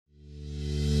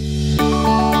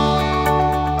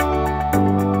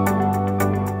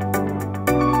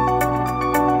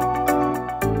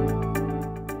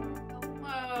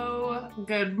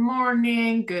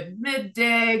morning, good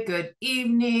midday, good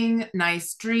evening,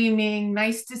 nice dreaming.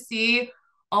 Nice to see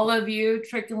all of you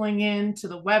trickling in to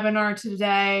the webinar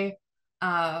today.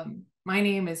 My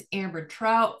name is Amber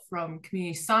Trout from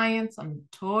Community Science. I'm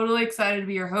totally excited to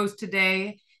be your host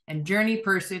today and journey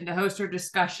person to host our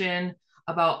discussion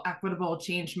about equitable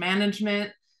change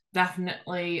management.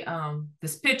 Definitely,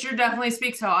 this picture definitely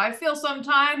speaks how I feel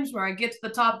sometimes, where I get to the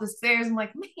top of the stairs, I'm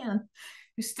like, man,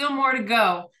 there's still more to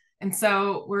go. And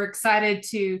so we're excited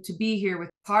to be here with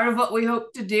part of what we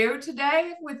hope to do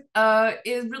today with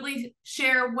is really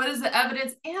share what is the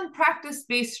evidence and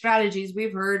practice-based strategies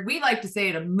we've heard. We like to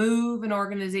say to move an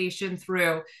organization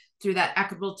through that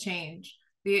equitable change.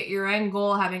 Be it your end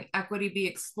goal, having equity be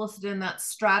explicit in that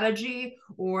strategy,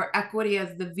 or equity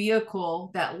as the vehicle,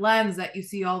 that lens that you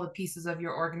see all the pieces of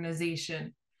your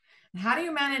organization. And how do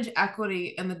you manage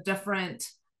equity in the different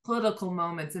political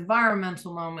moments,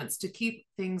 environmental moments, to keep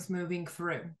things moving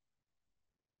through?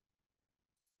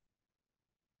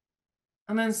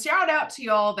 And then shout out to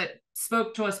y'all that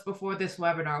spoke to us before this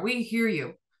webinar. We hear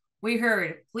you. We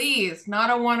heard, please,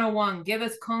 not a 101, give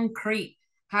us concrete.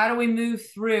 How do we move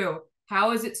through?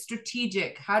 How is it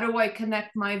strategic? How do I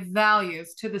connect my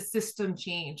values to the system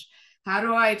change? How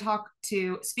do I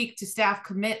speak to staff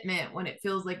commitment when it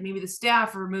feels like maybe the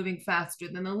staff are moving faster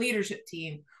than the leadership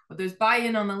team, or there's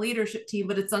buy-in on the leadership team,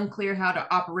 but it's unclear how to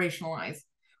operationalize?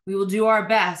 We will do our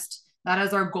best. That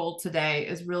is our goal today,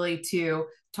 is really to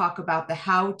talk about the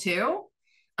how-to,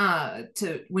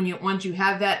 once you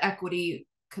have that equity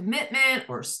commitment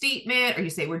or statement, or you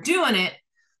say, we're doing it,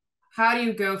 how do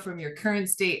you go from your current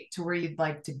state to where you'd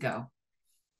like to go?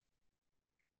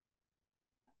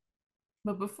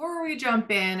 But before we jump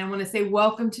in, I want to say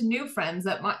welcome to new friends.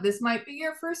 This might be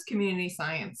your first community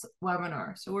science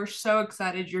webinar. So we're so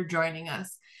excited you're joining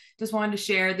us. Just wanted to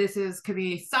share, this is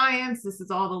community science. This is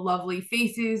all the lovely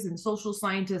faces and social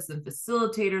scientists and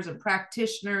facilitators and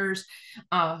practitioners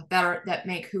that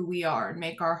make who we are and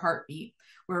make our heartbeat.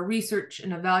 We're a research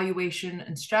and evaluation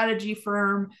and strategy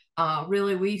firm.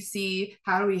 Really, we see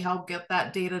how do we help get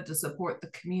that data to support the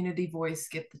community voice,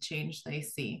 get the change they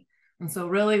see. And so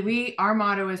really, our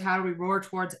motto is, how do we roar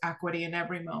towards equity in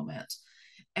every moment?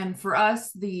 And for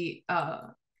us, the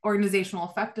organizational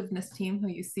effectiveness team, who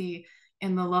you see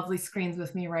in the lovely screens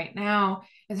with me right now,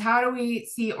 is how do we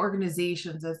see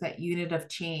organizations as that unit of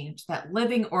change, that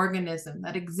living organism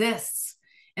that exists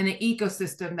in an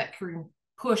ecosystem that can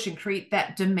push and create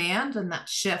that demand and that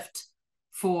shift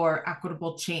for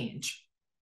equitable change.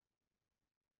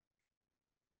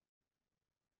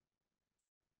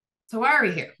 So why are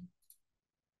we here?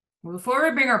 Well, before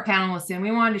we bring our panelists in,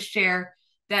 we wanted to share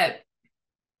that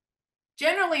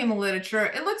generally in the literature,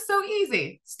 it looks so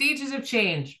easy. Stages of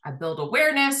change. I build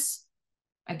awareness,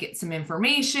 I get some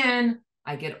information,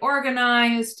 I get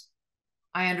organized,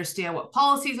 I understand what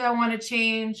policies I want to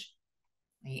change,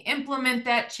 I implement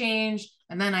that change,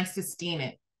 and then I sustain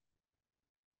it.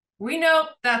 We know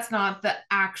that's not the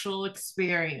actual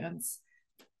experience.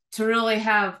 To really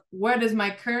have, what is my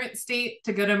current state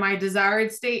to go to my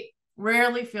desired state,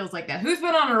 rarely feels like that. Who's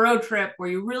been on a road trip where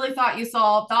you really thought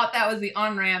that was the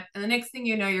on-ramp, and the next thing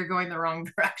you know, you're going the wrong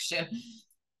direction?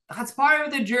 That's part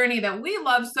of the journey that we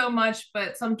love so much,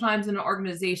 but sometimes in an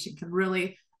organization can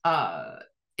really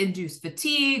induce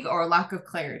fatigue or lack of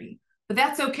clarity. But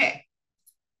that's okay,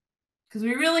 because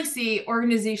we really see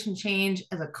organization change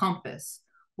as a compass.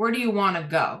 Where do you want to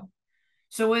go?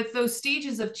 So with those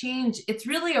stages of change, it's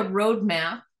really a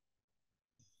roadmap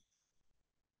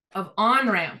of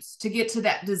on-ramps to get to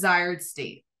that desired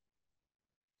state.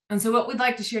 And so what we'd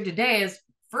like to share today is,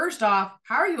 first off,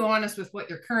 how are you honest with what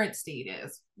your current state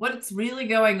is? What's really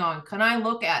going on? Can I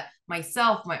look at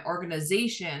myself, my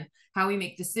organization, how we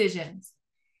make decisions?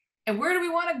 And where do we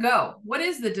want to go? What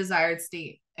is the desired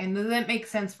state? And does that make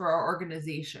sense for our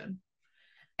organization?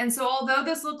 And so although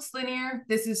this looks linear,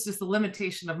 this is just a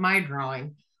limitation of my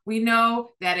drawing. We know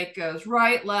that it goes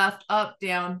right, left, up,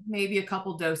 down, maybe a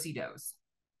couple do-si-dos.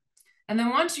 And then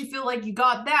once you feel like you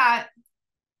got that,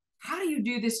 how do you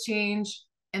do this change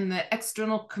in the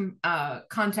external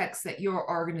context that your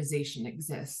organization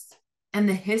exists, and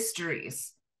the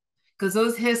histories? Because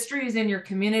those histories in your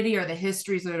community are the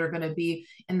histories that are going to be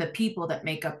in the people that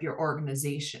make up your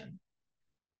organization.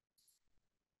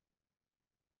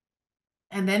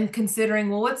 And then considering,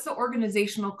 well, what's the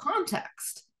organizational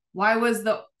context? Why was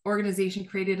the organization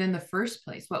created in the first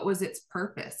place? What was its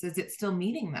purpose? Is it still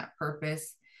meeting that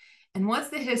purpose? And what's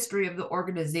the history of the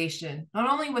organization,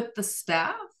 not only with the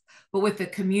staff, but with the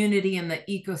community and the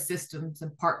ecosystems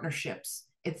and partnerships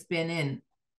it's been in?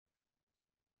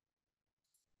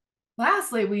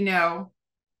 Lastly, we know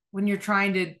when you're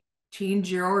trying to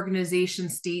change your organization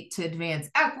state to advance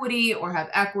equity or have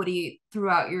equity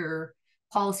throughout your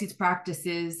policies,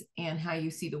 practices, and how you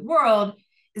see the world,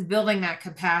 is building that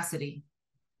capacity.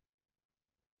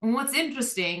 And what's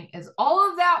interesting is all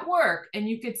of that work, and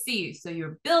you could see, so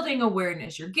you're building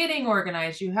awareness, you're getting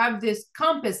organized, you have this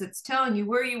compass that's telling you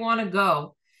where you want to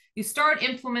go. You start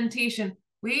implementation.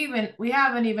 We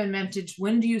haven't even mentioned,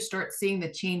 when do you start seeing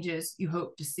the changes you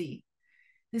hope to see?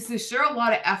 This is sure a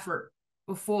lot of effort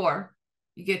before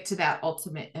you get to that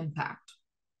ultimate impact.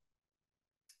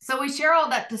 So we share all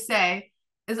that to say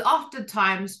is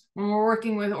oftentimes when we're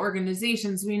working with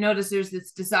organizations, we notice there's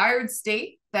this desired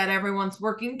state that everyone's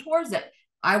working towards it.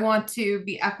 I want to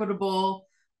be equitable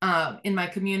in my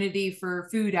community for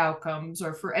food outcomes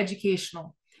or for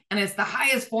educational. And it's the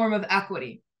highest form of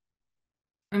equity.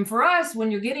 And for us,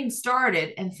 when you're getting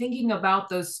started and thinking about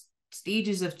those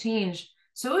stages of change,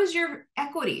 so is your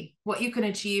equity, what you can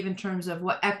achieve in terms of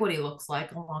what equity looks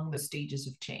like along the stages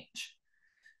of change.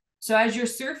 So as you're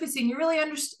surfacing, you really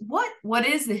understand what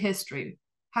is the history?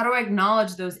 How do I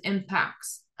acknowledge those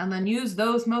impacts and then use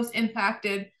those most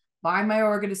impacted by my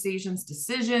organization's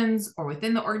decisions or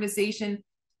within the organization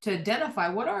to identify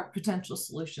what are potential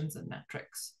solutions and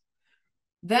metrics.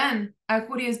 Then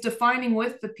equity is defining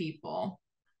with the people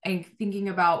and thinking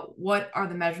about what are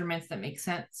the measurements that make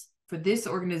sense for this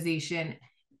organization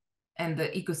and the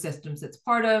ecosystems it's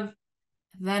part of.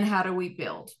 Then how do we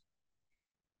build?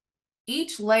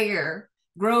 Each layer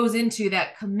grows into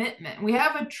that commitment. We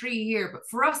have a tree here, but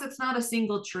for us, it's not a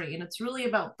single tree. And it's really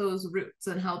about those roots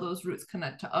and how those roots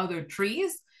connect to other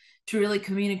trees to really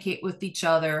communicate with each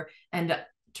other and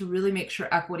to really make sure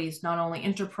equity is not only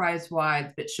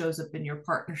enterprise-wide, but shows up in your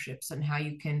partnerships and how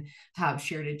you can have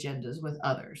shared agendas with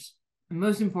others. And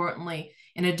most importantly,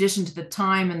 in addition to the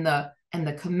time and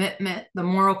the commitment, the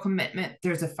moral commitment,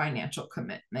 there's a financial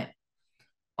commitment.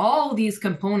 All these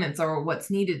components are what's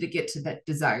needed to get to that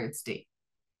desired state.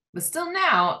 But still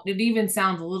now, it even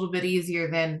sounds a little bit easier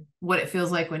than what it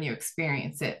feels like when you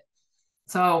experience it.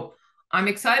 So I'm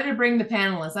excited to bring the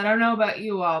panelists. I don't know about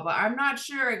you all, but I'm not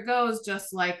sure it goes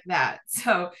just like that.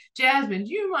 So Jasmine,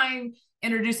 do you mind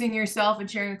introducing yourself and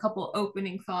sharing a couple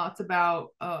opening thoughts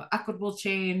about equitable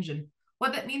change and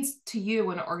what that means to you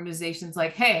when an organization's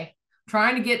like, hey, I'm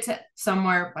trying to get to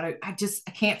somewhere, but I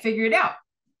can't figure it out.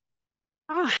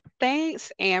 Oh, thanks,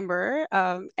 Amber.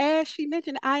 As she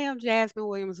mentioned, I am Jasmine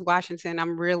Williams-Washington.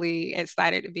 I'm really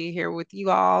excited to be here with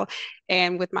you all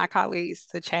and with my colleagues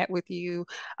to chat with you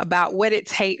about what it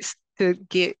takes to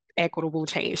get equitable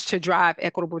change, to drive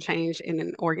equitable change in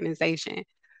an organization.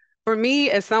 For me,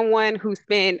 as someone who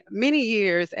spent many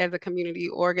years as a community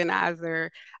organizer,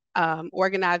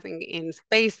 organizing in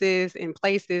spaces and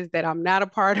places that I'm not a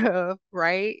part of,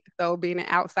 right? So being an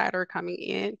outsider coming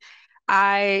in,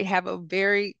 I have a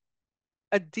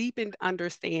deepened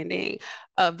understanding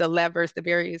of the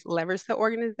various levers to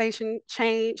organization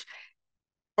change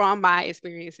from my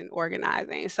experience in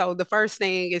organizing. So the first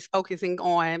thing is focusing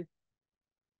on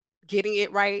getting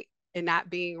it right and not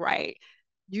being right.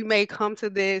 You may come to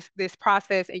this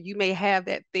process and you may have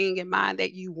that thing in mind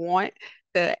that you want,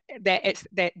 that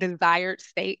desired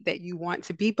state that you want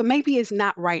to be, but maybe it's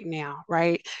not right now,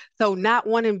 right? So not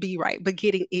wanting to be right, but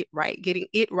getting it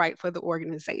right for the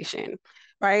organization,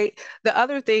 right? The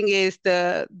other thing is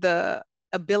the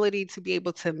ability to be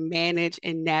able to manage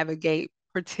and navigate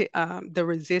the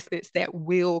resistance that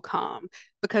will come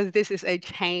because this is a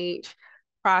change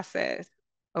process,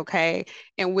 okay?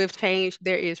 And with change,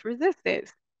 there is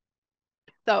resistance.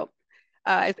 So,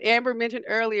 as Amber mentioned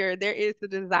earlier, there is the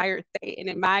desired state. And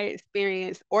in my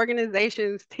experience,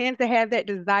 organizations tend to have that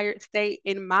desired state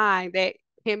in mind that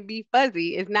can be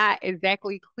fuzzy, it's not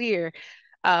exactly clear.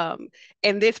 And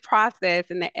this process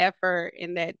and the effort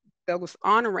and those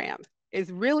on ramps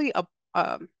is really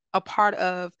a part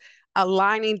of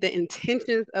aligning the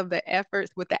intentions of the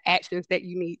efforts with the actions that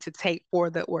you need to take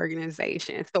for the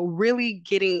organization. So really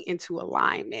getting into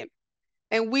alignment.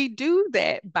 And we do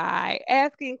that by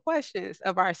asking questions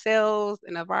of ourselves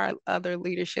and of our other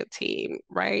leadership team,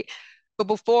 right? But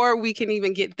before we can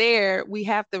even get there, we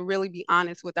have to really be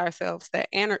honest with ourselves. To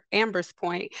Amber's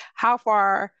point, how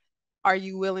far are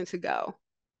you willing to go?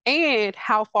 And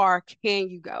how far can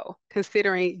you go,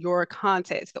 considering your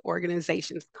context, the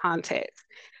organization's context?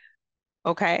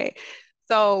 Okay.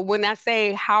 So when I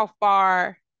say how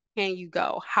far can you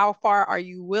go? How far are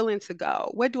you willing to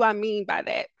go? What do I mean by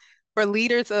that? For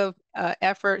leaders of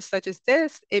efforts such as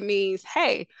this, it means,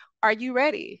 hey, are you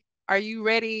ready? Are you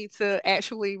ready to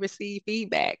actually receive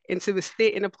feedback and to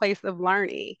sit in a place of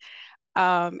learning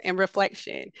and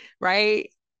reflection, right?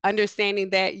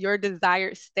 understanding that your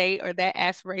desired state or that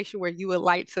aspiration where you would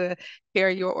like to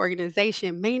carry your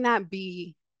organization may not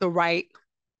be the right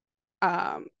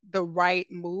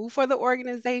move for the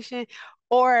organization,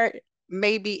 or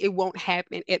maybe it won't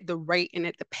happen at the rate and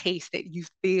at the pace that you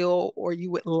feel or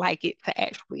you would like it to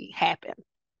actually happen,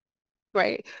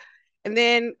 right? And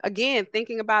then again,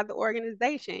 thinking about the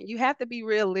organization, you have to be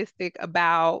realistic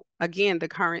about, again, the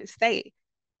current state.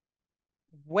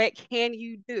 What can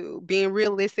you do? Being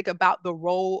realistic about the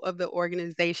role of the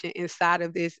organization inside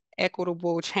of this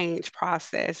equitable change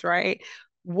process, right?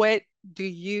 What do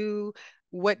you,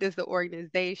 what does the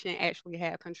organization actually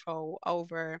have control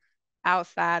over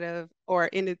outside of or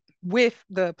in the, with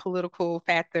the political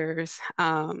factors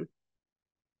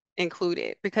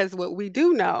included? Because what we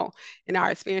do know in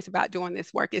our experience about doing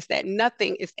this work is that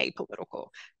nothing is apolitical,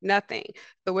 nothing.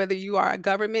 So whether you are a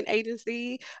government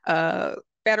agency,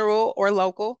 federal or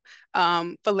local,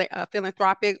 a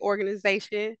philanthropic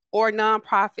organization or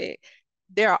nonprofit,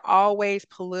 there are always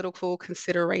political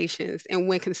considerations. And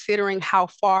when considering how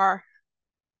far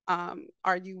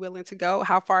are you willing to go,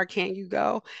 how far can you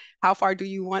go, how far do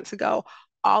you want to go,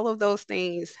 all of those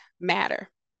things matter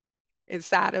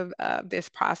inside of this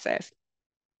process.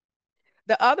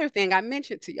 The other thing I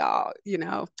mentioned to y'all,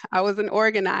 I was an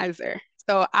organizer.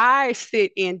 So I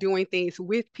sit in doing things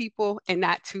with people and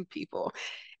not to people.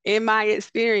 In my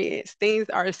experience, things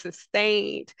are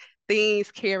sustained, things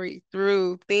carry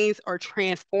through, things are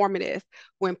transformative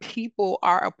when people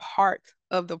are a part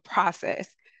of the process.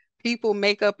 People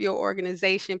make up your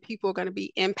organization. People are going to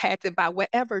be impacted by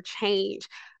whatever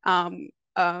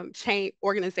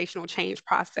organizational change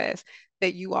process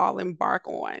that you all embark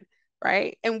on,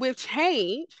 right? And with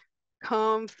change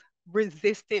comes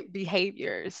resistant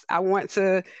behaviors. I want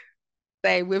to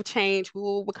say with change, we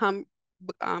will become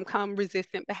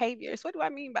resistant behaviors. What do I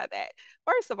mean by that?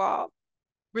 First of all,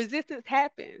 resistance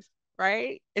happens,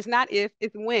 right? It's not if,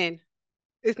 it's when.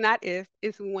 It's not if,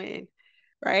 it's when,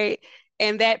 right?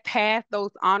 And that path,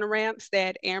 those on ramps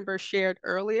that Amber shared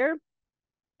earlier,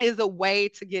 is a way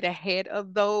to get ahead of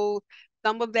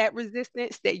some of that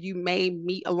resistance that you may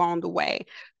meet along the way.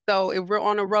 So if we're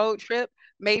on a road trip,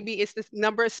 maybe it's this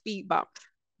number of speed bumps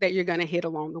that you're going to hit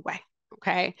along the way.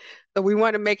 Okay. So we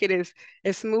want to make it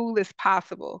as smooth as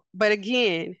possible. But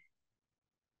again,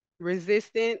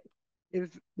 resistance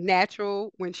is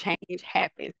natural when change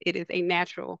happens. It is a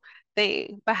natural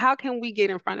thing. But how can we get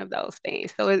in front of those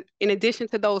things? So in addition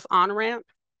to those on ramps,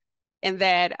 and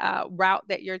that route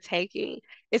that you're taking,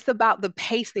 it's about the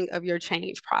pacing of your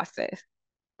change process,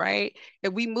 right?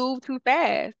 If we move too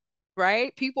fast,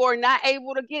 right? People are not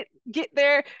able to get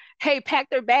their, hey, pack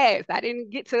their bags. I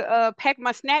didn't get to pack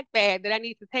my snack bag that I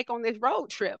need to take on this road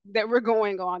trip that we're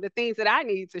going on, the things that I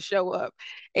need to show up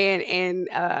and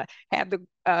have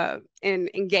the and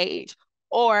engage.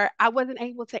 Or I wasn't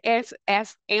able to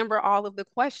ask Amber all of the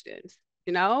questions.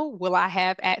 Will I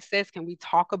have access? Can we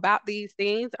talk about these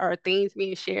things? Are things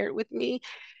being shared with me?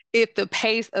 If the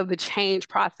pace of the change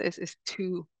process is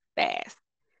too fast,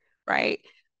 right?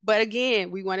 But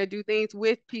again, we want to do things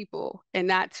with people and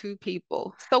not to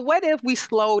people. So what if we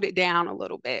slowed it down a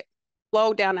little bit,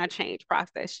 slow down our change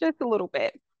process just a little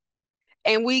bit,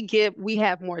 and we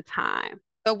have more time.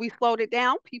 So we slowed it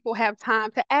down. People have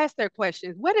time to ask their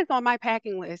questions. What is on my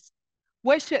packing list?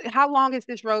 How long is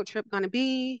this road trip going to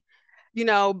be?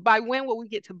 By when will we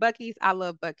get to Buc-ee's? I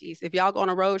love Buc-ee's. If y'all go on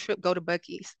a road trip, go to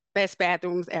Buc-ee's. Best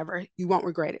bathrooms ever. You won't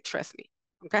regret it, trust me.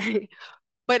 Okay.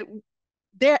 But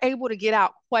they're able to get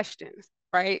out questions,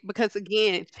 right? Because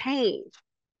again, change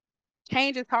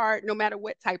is hard no matter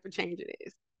what type of change it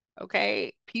is.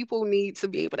 Okay. People need to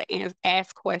be able to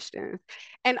ask questions.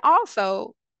 And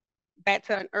also, back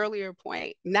to an earlier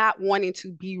point, not wanting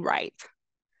to be right,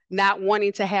 not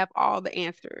wanting to have all the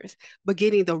answers, but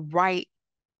getting the right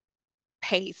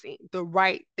pacing, the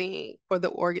right thing for the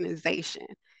organization.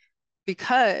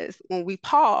 Because when we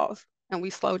pause and we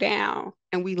slow down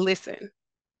and we listen,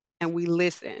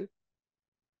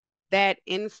 that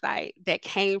insight that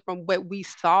came from what we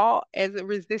saw as a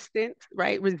resistance,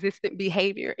 right? Resistant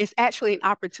behavior is actually an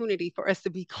opportunity for us to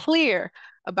be clear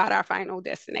about our final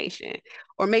destination.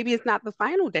 Or maybe it's not the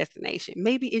final destination.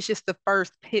 Maybe it's just the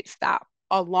first pit stop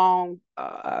along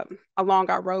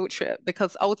our road trip,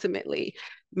 because ultimately,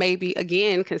 maybe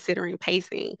again, considering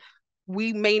pacing,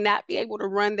 we may not be able to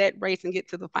run that race and get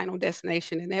to the final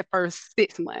destination in that first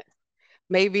 6 months.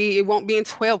 Maybe it won't be in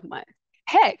 12 months.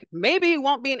 Heck, maybe it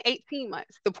won't be in 18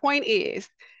 months. The point is,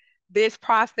 this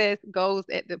process goes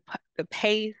at the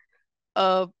pace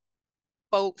of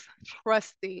folks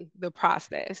trusting the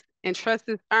process. And trust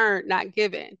is earned, not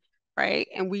given. right?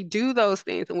 And we do those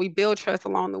things and we build trust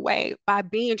along the way by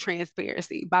being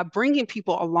transparency, by bringing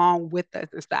people along with us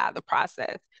inside the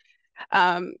process.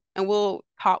 And we'll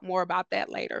talk more about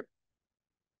that later.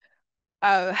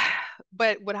 Uh,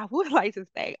 but what I would like to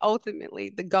say, ultimately,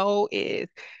 the goal is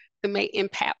to make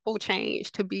impactful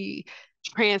change, to be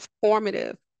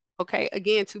transformative. Okay,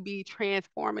 again, to be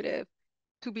transformative,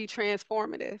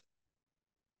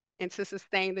 and to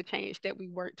sustain the change that we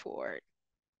work toward.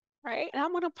 Right. And I'm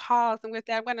going to pause. And with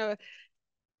that, I'm going to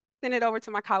send it over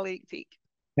to my colleague, Zeke.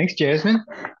 Thanks, Jasmine.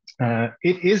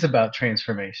 It is about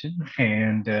transformation,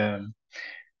 and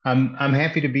I'm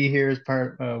happy to be here as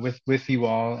part with you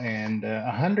all, and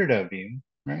 100 of you,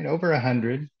 right? Over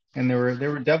 100, and there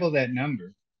were double that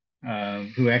number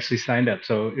who actually signed up.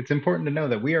 So it's important to know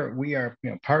that we are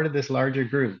part of this larger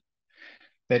group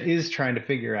that is trying to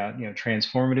figure out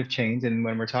transformative change. And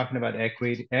when we're talking about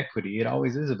equity, it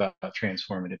always is about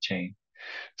transformative change.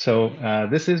 So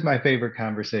this is my favorite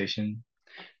conversation.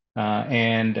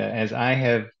 And as I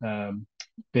have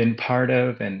been part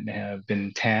of and have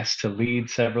been tasked to lead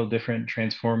several different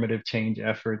transformative change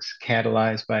efforts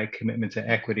catalyzed by a commitment to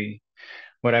equity,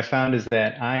 what I found is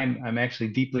that I'm actually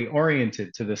deeply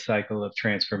oriented to the cycle of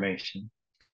transformation,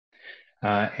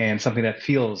 and something that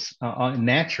feels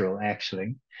natural,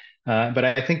 actually. But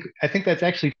I think that's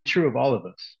actually true of all of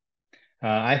us.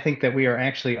 I think that we are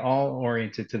actually all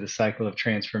oriented to the cycle of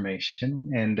transformation,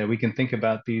 and we can think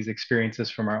about these experiences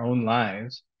from our own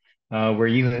lives, where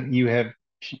you have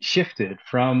shifted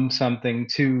from something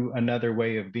to another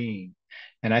way of being.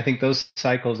 And I think those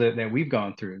cycles that we've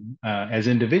gone through as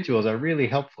individuals are really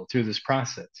helpful through this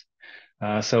process.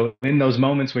 So in those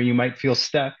moments where you might feel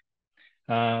stuck,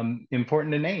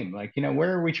 important to name, like,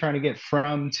 where are we trying to get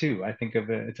from to? I think of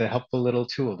it, it's a helpful little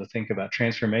tool to think about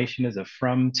transformation as a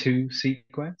from to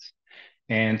sequence,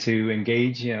 and to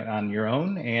engage on your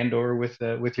own and or with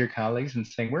your colleagues and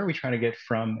saying, where are we trying to get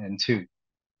from and to?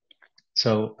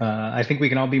 So I think we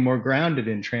can all be more grounded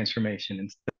in transformation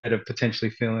instead of potentially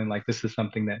feeling like this is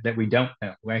something that we don't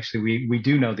know. Actually, we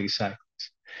do know these cycles.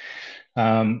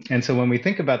 And so when we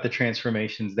think about the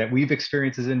transformations that we've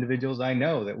experienced as individuals, I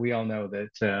know that we all know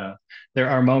that there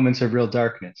are moments of real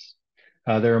darkness.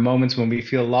 There are moments when we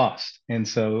feel lost. And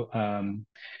so,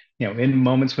 in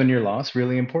moments when you're lost,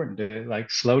 really important to like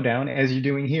slow down as you're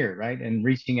doing here, right? And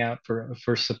reaching out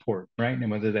for support, right? And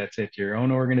whether that's at your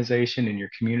own organization, in your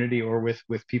community, or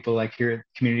with people like here at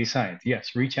Community Science.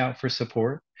 Yes, reach out for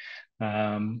support.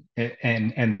 And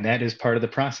that is part of the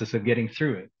process of getting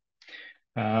through it.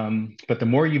 But the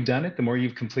more you've done it, the more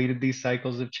you've completed these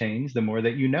cycles of change, the more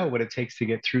that you know what it takes to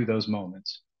get through those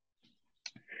moments.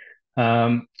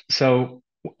 So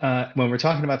when we're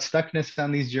talking about stuckness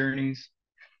on these journeys,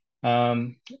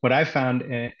 what I found,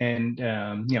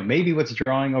 and maybe what's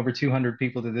drawing over 200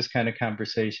 people to this kind of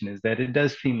conversation, is that it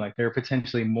does seem like there are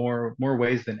potentially more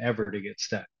ways than ever to get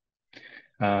stuck.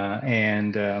 So I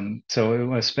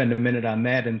want to spend a minute on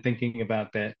that and thinking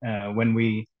about that when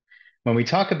we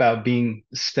talk about being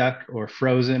stuck or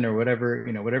frozen or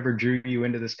whatever drew you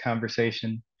into this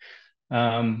conversation,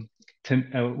 when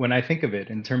I think of it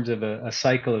in terms of a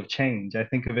cycle of change, I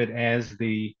think of it as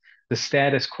the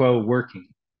status quo working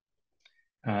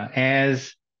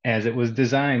as it was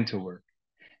designed to work.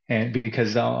 And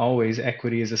because always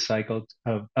equity is a cycle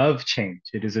of change.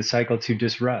 It is a cycle to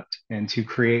disrupt and to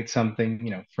create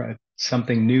something,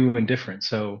 something new and different.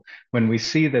 So when we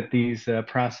see that these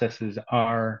processes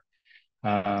are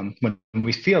when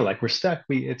we feel like we're stuck,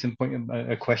 it's important.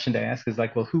 A question to ask is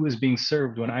like, well, who is being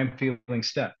served when I'm feeling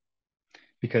stuck?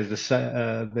 Because the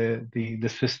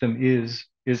system is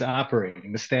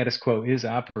operating, the status quo is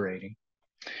operating,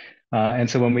 and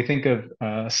so when we think of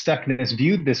stuckness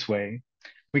viewed this way,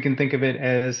 we can think of it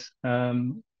as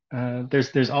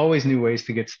there's always new ways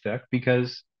to get stuck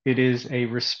because it is a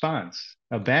response,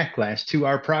 a backlash to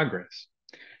our progress.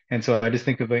 And so I just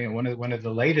think of one of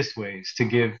the latest ways to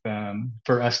give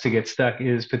for us to get stuck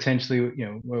is potentially,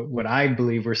 what I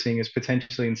believe we're seeing is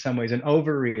potentially in some ways an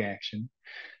overreaction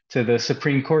to the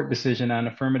Supreme Court decision on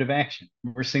affirmative action.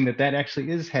 We're seeing that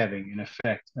actually is having an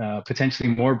effect potentially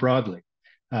more broadly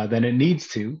than it needs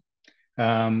to.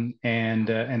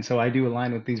 And so I do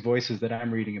align with these voices that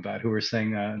I'm reading about who are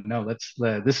saying, no,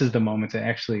 this is the moment to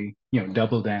actually,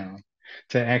 double down,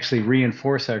 to actually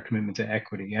reinforce our commitment to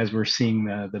equity as we're seeing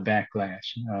the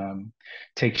backlash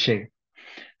take shape.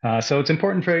 So it's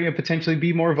important for you to potentially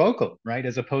be more vocal, right?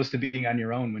 As opposed to being on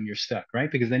your own when you're stuck,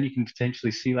 right? Because then you can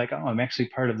potentially see like, oh, I'm actually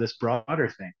part of this broader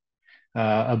thing,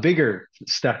 a bigger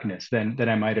stuckness than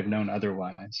I might have known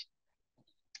otherwise.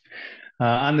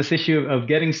 On this issue of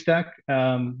getting stuck,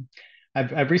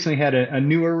 I've recently had a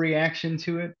newer reaction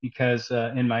to it because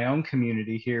in my own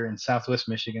community here in Southwest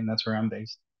Michigan, that's where I'm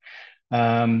based,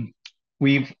 um,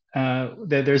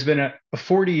 there's been a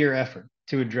 40-year effort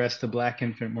to address the Black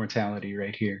infant mortality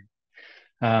right here.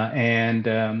 And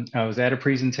I was at a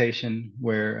presentation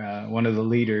where one of the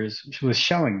leaders was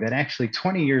showing that actually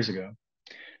 20 years ago,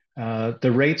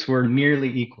 the rates were nearly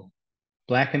equal.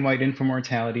 Black and white infant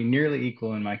mortality nearly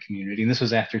equal in my community. And this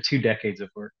was after 2 decades of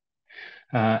work.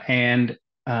 Uh, and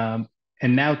um,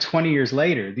 and now 20 years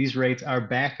later, these rates are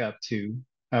back up to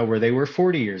where they were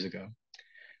 40 years ago.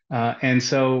 And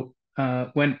so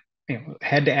when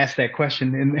had to ask that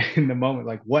question in the moment,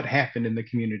 like what happened in the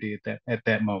community at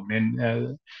that moment,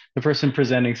 and the person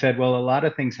presenting said, well, a lot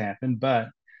of things happened, but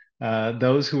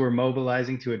those who were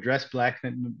mobilizing to address Black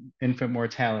infant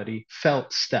mortality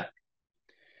felt stuck.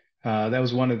 That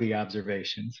was one of the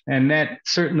observations, and that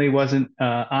certainly wasn't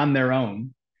on their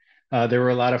own. There were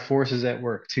a lot of forces at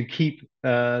work to keep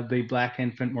the Black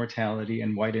infant mortality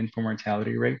and white infant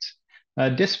mortality rates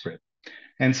disparate.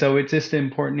 And so it's just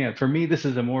important, for me, this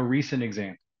is a more recent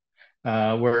example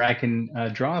where I can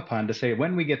draw upon to say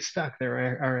when we get stuck,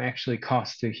 there are actually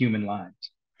costs to human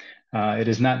lives. It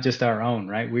is not just our own,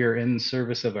 right? We are in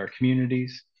service of our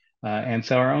communities. And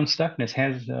so our own stuckness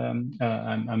has,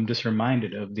 I'm just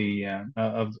reminded of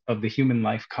the human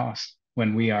life cost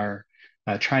when we are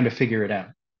trying to figure it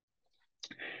out.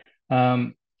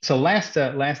 So last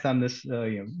on this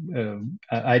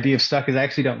idea of stuck is I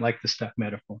actually don't like the stuck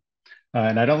metaphor.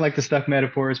 And I don't like the stuck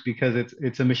metaphors because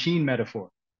it's a machine metaphor,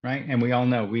 right? And we all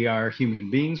know we are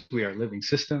human beings, we are living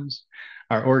systems,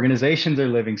 our organizations are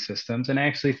living systems. And I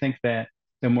actually think that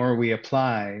the more we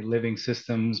apply living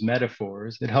systems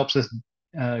metaphors, it helps us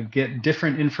get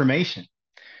different information.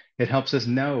 It helps us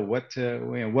know what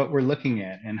we're looking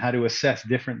at and how to assess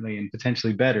differently and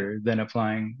potentially better than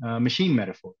applying machine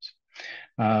metaphors.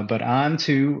 But on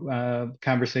to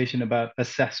conversation about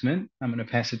assessment. I'm going to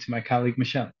pass it to my colleague,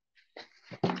 Michelle.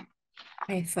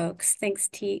 Hi, folks. Thanks,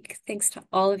 Teak. Thanks to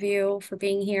all of you for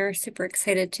being here. Super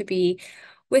excited to be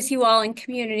with you all in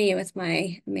community with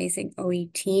my amazing OE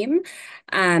team.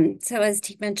 So as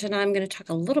Teak mentioned, I'm going to talk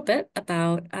a little bit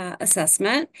about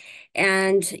assessment.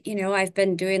 And, I've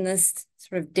been doing this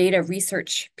sort of data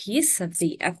research piece of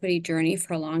the equity journey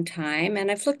for a long time, and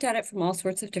I've looked at it from all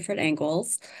sorts of different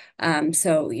angles.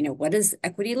 So, what does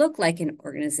equity look like in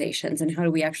organizations, and how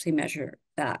do we actually measure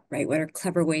that, right? What are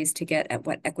clever ways to get at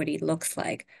what equity looks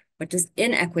like? What does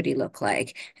inequity look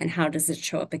like, and how does it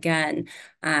show up again,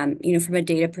 from a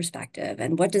data perspective?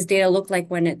 And what does data look like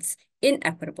when it's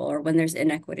inequitable or when there's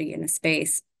inequity in a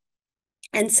space?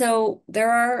 And so there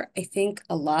are, I think,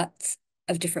 a lot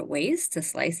of different ways to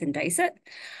slice and dice it.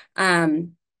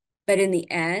 But in the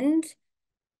end,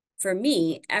 for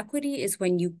me, equity is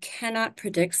when you cannot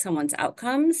predict someone's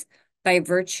outcomes by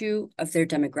virtue of their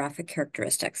demographic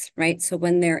characteristics, right? So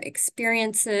when their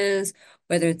experiences,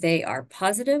 whether they are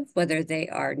positive, whether they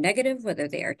are negative, whether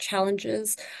they are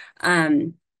challenges,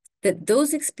 that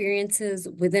those experiences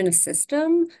within a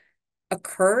system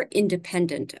occur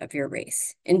independent of your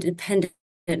race, independent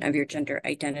of your gender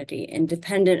identity,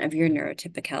 independent of your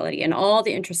neurotypicality, and all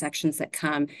the intersections that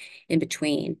come in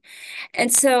between.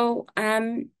 And so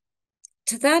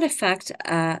to that effect,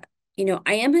 I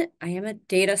am a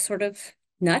data sort of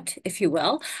nut, if you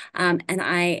will, and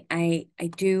I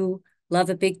do love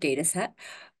a big data set.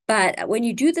 But when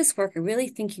you do this work, I really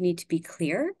think you need to be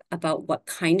clear about what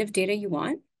kind of data you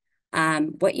want,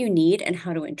 what you need, and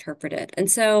how to interpret it. And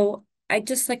so I'd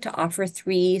just like to offer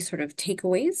 3 sort of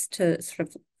takeaways to sort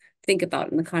of think about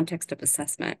in the context of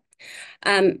assessment.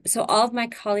 So all of my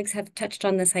colleagues have touched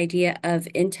on this idea of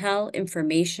intel,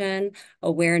 information,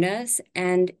 awareness,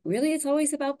 and really it's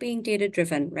always about being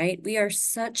data-driven, right? We're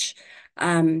such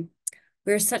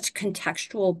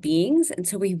contextual beings, and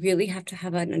so we really have to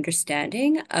have an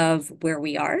understanding of where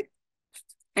we are.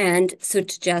 And so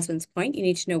to Jasmine's point, you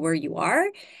need to know where you are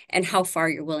and how far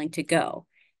you're willing to go.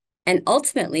 And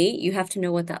ultimately, you have to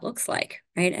know what that looks like,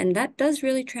 right? And that does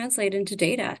really translate into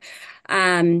data.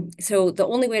 So the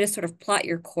only way to sort of plot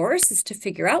your course is to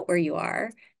figure out where you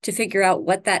are, to figure out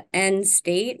what that end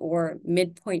state or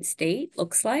midpoint state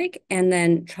looks like, and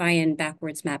then try and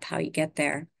backwards map how you get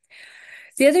there.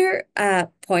 The other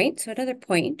point, so another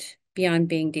point beyond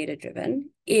being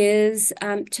data-driven, is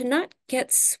to not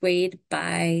get swayed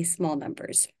by small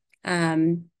numbers.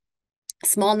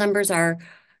 Small numbers are,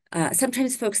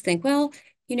 sometimes folks think, well,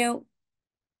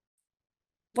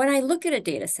 when I look at a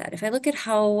data set, if I look at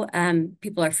how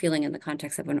people are feeling in the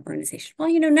context of an organization, well,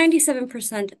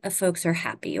 97% of folks are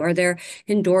happy or they're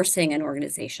endorsing an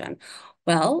organization.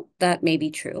 Well, that may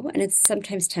be true. And it's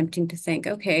sometimes tempting to think,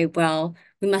 okay, well,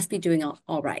 we must be doing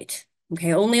all right.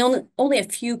 Okay, only a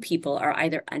few people are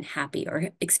either unhappy or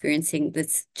experiencing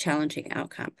this challenging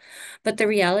outcome. But the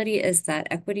reality is that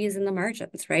equity is in the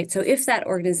margins, right? So if that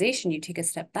organization, you take a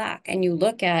step back and you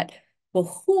look at,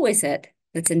 well, who is it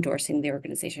that's endorsing the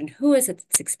organization? Who is it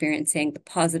that's experiencing the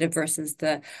positive versus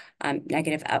the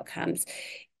negative outcomes?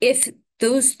 If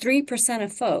those 3%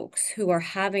 of folks who are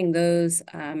having those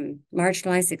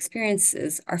marginalized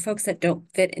experiences are folks that don't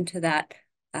fit into that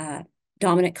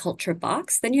dominant culture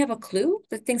box, then you have a clue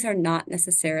that things are not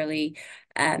necessarily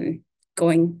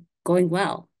going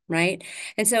well, right?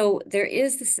 And so there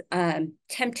is this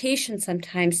temptation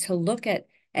sometimes to look at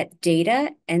data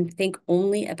and think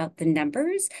only about the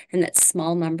numbers, and that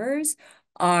small numbers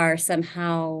are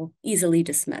somehow easily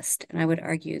dismissed. And I would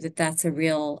argue that that's a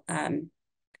real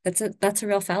that's a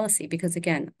real fallacy, because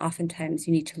again, oftentimes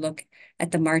you need to look at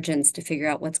the margins to figure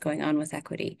out what's going on with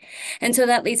equity. And so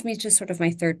that leads me to sort of my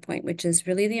third point, which is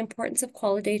really the importance of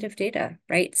qualitative data,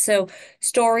 right? So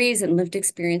stories and lived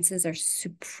experiences are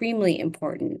supremely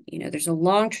important. There's a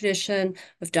long tradition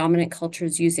of dominant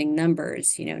cultures using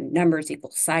numbers, numbers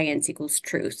equals science equals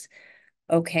truth.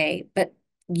 Okay, but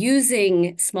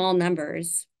using small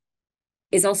numbers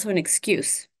is also an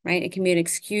excuse, right? It can be an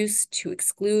excuse to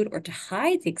exclude or to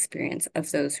hide the experience of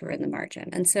those who are in the margin.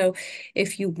 And so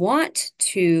if you want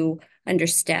to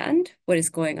understand what is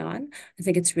going on, I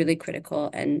think it's really critical,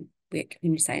 and we at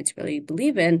community science really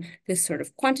believe in this sort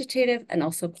of quantitative and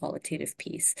also qualitative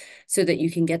piece, so that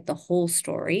you can get the whole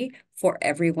story for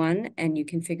everyone, and you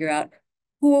can figure out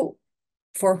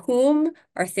for whom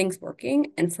are things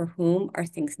working and for whom are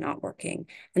things not working.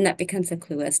 And that becomes a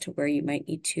clue as to where you might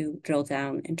need to drill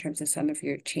down in terms of some of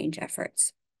your change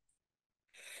efforts.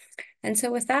 And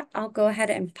so with that, I'll go ahead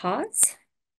and pause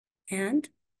and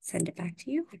send it back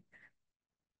to you.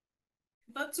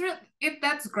 That's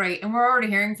great. And we're already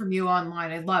hearing from you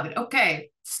online. I love it. Okay,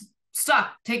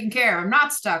 stuck, taken care. I'm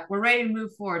not stuck. We're ready to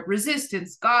move forward.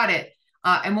 Resistance, got it.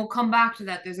 And we'll come back to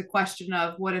that. There's a question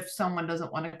of what if someone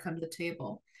doesn't want to come to the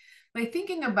table? By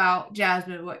thinking about,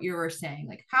 Jasmine, what you were saying,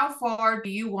 like how far do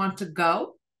you want to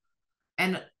go?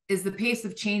 And is the pace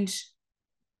of change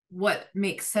what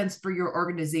makes sense for your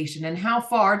organization? And how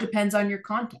far depends on your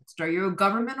context. Are you a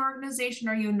government organization?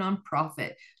 Are you a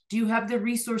nonprofit? Do you have the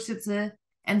resources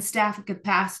and staff and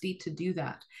capacity to do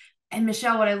that? And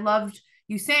Michelle, what I loved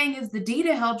you saying is the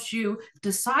data helps you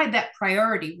decide that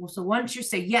priority. Well, so once you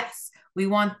say, yes, we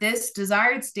want this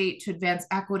desired state to advance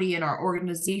equity in our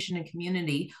organization and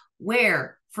community,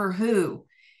 where, for who,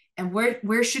 and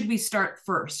where should we start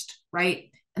first,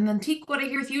 right? And then Teak, what I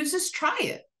hear with you is just try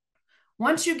it.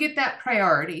 Once you get that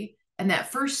priority and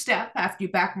that first step after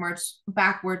you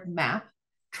backward map,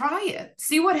 try it,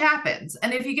 see what happens.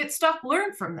 And if you get stuck,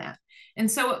 learn from that.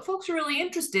 And so what folks are really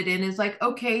interested in is like,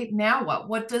 okay, now what?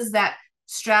 What does that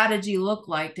strategy look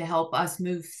like to help us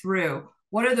move through?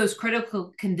 What are those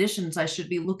critical conditions I should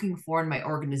be looking for in my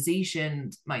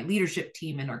organization, my leadership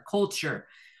team, and our culture,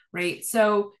 right?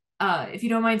 So if you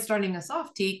don't mind starting us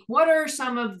off, Teak, what are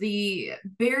some of the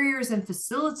barriers and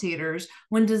facilitators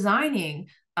when designing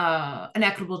an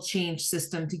equitable change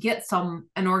system to get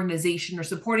an organization or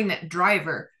supporting that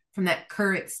driver from that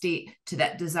current state to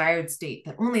that desired state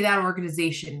that only that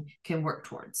organization can work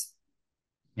towards?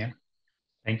 Yeah,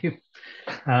 thank you.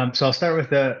 So I'll start with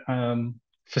the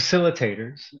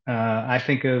facilitators. I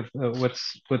think of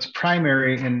what's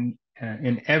primary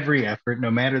in every effort, no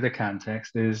matter the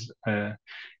context, is a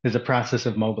process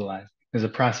of mobilizing, is a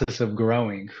process of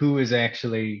growing. Who is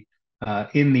actually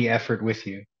in the effort with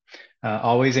you?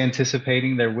 Always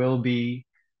anticipating there will be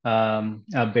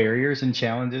barriers and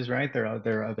challenges, right?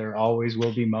 There always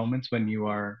will be moments when you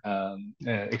are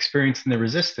experiencing the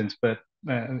resistance, but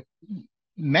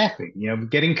mapping,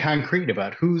 getting concrete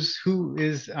about who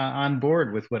is on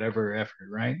board with whatever effort,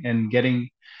 right? And getting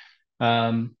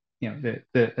in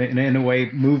a way,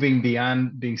 moving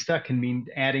beyond being stuck can mean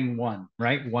adding one,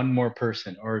 right? One more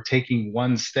person, or taking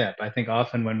one step. I think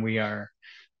often when we are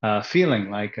feeling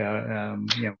like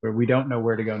where we don't know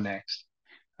where to go next,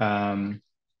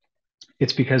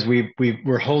 it's because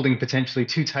we're holding potentially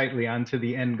too tightly onto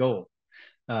the end goal,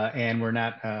 and we're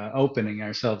not opening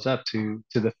ourselves up to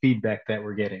the feedback that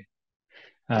we're getting.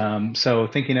 So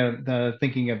thinking of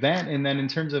that, and then in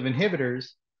terms of inhibitors,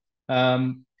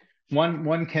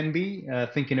 one can be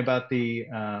thinking about the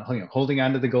holding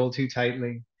onto the goal too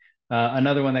tightly.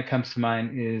 Another one that comes to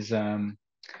mind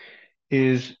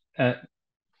is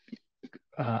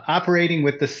operating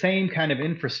with the same kind of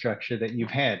infrastructure that you've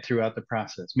had throughout the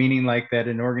process, meaning like that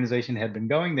an organization had been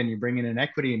going, then you bring in an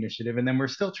equity initiative, and then we're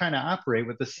still trying to operate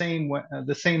with the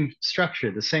same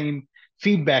structure, the same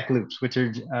feedback loops,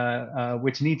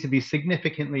 which need to be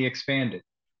significantly expanded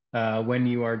when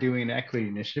you are doing an equity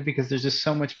initiative, because there's just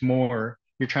so much more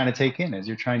you're trying to take in as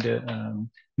you're trying to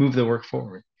move the work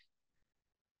forward.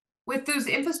 With those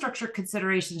infrastructure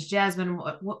considerations, Jasmine,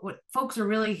 what folks are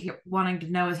really wanting to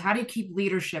know is, how do you keep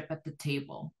leadership at the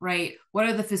table, right? What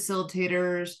are the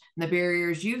facilitators and the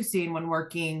barriers you've seen when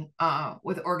working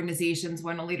with organizations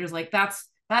when a leader's like, that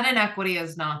inequity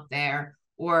is not there,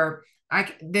 or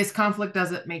this conflict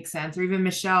doesn't make sense, or even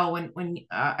Michelle, when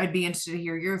I'd be interested to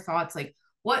hear your thoughts, like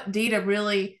what data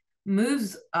really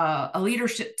moves a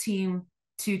leadership team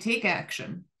to take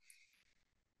action?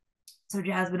 So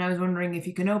Jasmine, I was wondering if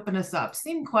you can open us up.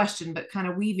 Same question, but kind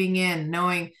of weaving in,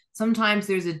 knowing sometimes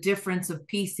there's a difference of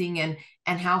pacing and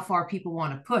how far people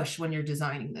want to push when you're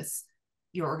designing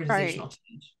your organizational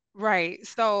change. Right.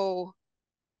 So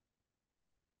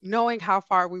knowing how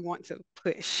far we want to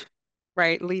push,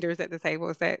 right? Leaders at the table.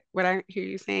 Is that what I hear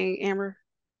you saying, Amber?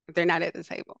 If they're not at the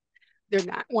table, they're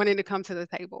not wanting to come to the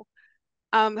table.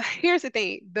 Here's the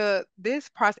thing, this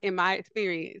process, in my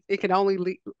experience, it can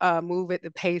only move at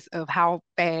the pace of how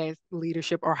fast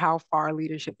leadership or how far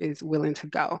leadership is willing to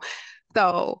go.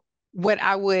 So what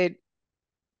I would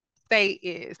say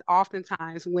is,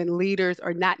 oftentimes when leaders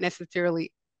are not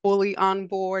necessarily fully on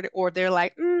board, or they're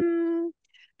like,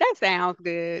 that sounds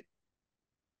good.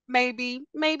 Maybe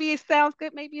it sounds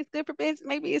good. Maybe it's good for business.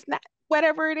 Maybe it's not.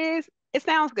 Whatever it is, it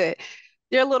sounds good.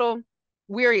 They're a little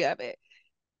weary of it.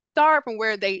 Start from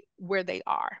where they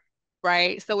are,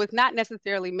 right? So it's not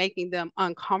necessarily making them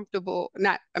uncomfortable,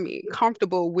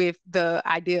 comfortable with the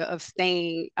idea of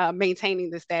staying, maintaining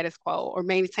the status quo or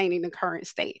maintaining the current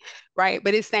state, right?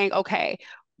 But it's saying, okay,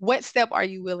 what step are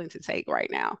you willing to take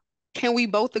right now? Can we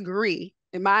both agree?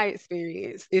 In my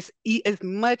experience, it's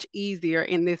much easier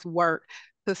in this work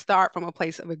to start from a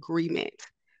place of agreement,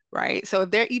 right? So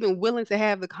if they're even willing to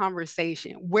have the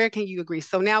conversation, where can you agree?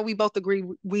 So now we both agree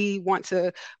we want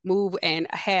to move and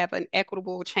have an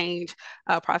equitable change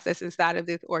process inside of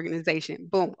this organization.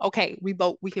 Boom. Okay, we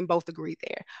can both agree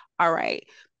there. All right.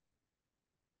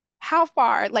 How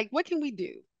far, like what can we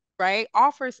do, right?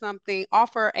 Offer something,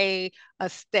 offer a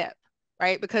step,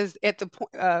 right? Because at the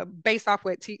point, based off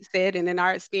what T said and in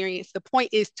our experience, the point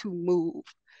is to move,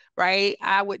 right?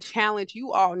 I would challenge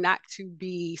you all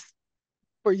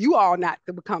for you all not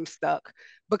to become stuck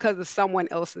because of someone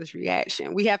else's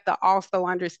reaction. We have to also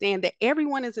understand that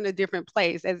everyone is in a different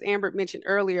place, as Amber mentioned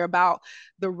earlier about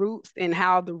the roots and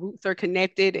how the roots are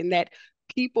connected, and that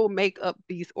people make up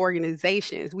these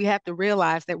organizations. We have to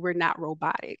realize that we're not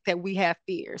robotic, that we have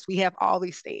fears, we have all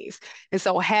these things. And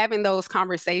so having those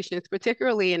conversations,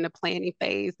 particularly in the planning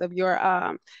phase of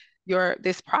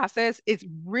this process, is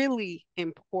really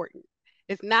important.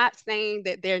 It's not saying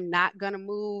that they're not going to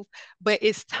move, but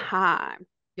it's time,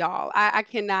 y'all. I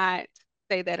cannot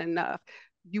say that enough.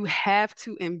 You have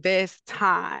to invest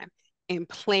time in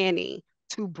planning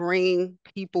to bring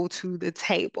people to the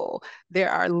table.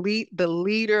 The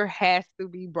leader has to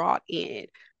be brought in,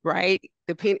 right?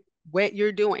 Depending what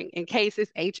you're doing. In case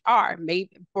it's HR, maybe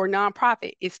for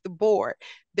nonprofit, it's the board.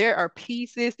 There are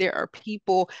pieces, there are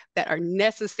people that are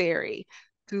necessary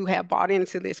to have bought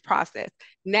into this process.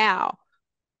 Now,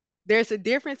 there's a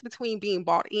difference between being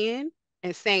bought in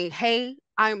and saying, hey,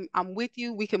 I'm with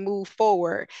you, we can move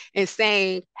forward, and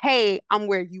saying, hey, I'm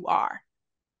where you are.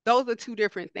 Those are two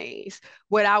different things.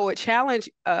 What I would challenge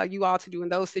you all to do in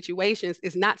those situations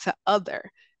is not to other,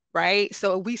 right?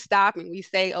 So if we stop and we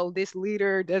say, oh, this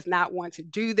leader does not want to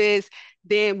do this,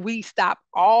 then we stop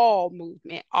all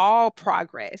movement, all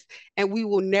progress, and we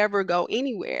will never go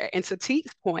anywhere. And to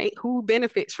Teek's point, who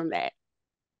benefits from that?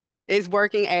 Is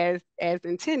working as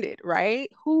intended,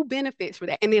 right? Who benefits for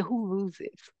that? And then who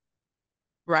loses,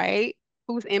 right?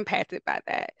 Who's impacted by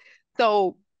that?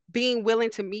 So being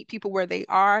willing to meet people where they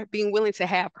are, being willing to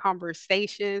have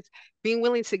conversations, being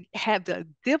willing to have the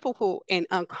difficult and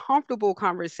uncomfortable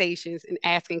conversations and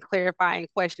asking clarifying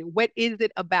questions. What is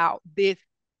it about this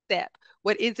step?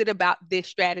 What is it about this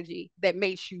strategy that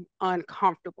makes you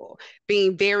uncomfortable?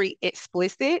 Being very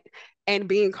explicit and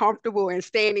being comfortable and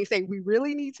standing, saying, we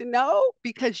really need to know,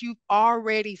 because you've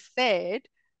already said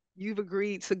you've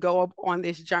agreed to go up on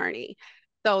this journey.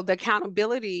 So the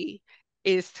accountability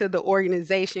is to the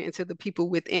organization and to the people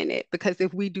within it, because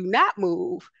if we do not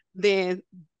move, then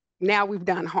now we've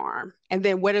done harm. And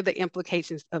then what are the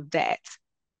implications of that?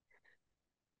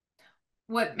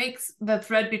 What makes the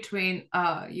thread between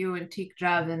you and Teek,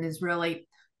 Javin, is really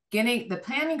the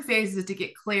planning phase is to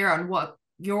get clear on what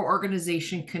your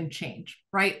organization can change,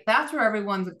 right? That's where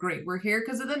everyone's agreed. We're here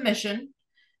because of the mission,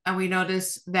 and we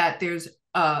notice that there's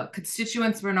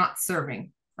constituents we're not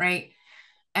serving, right?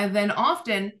 And then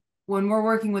often when we're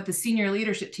working with the senior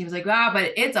leadership teams, like,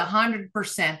 but it's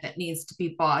 100% that needs to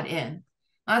be bought in.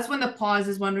 That's when the pause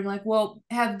is wondering, like, well,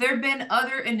 have there been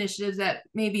other initiatives that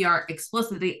maybe aren't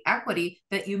explicitly equity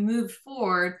that you moved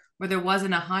forward where there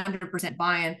wasn't 100%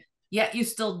 buy-in, yet you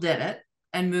still did it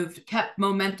and kept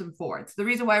momentum forward? So the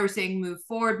reason why we're saying move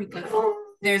forward, because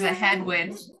there's a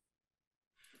headwind.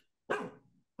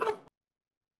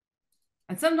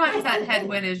 And sometimes that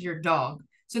headwind is your dog.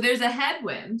 So there's a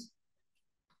headwind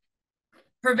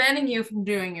preventing you from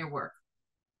doing your work.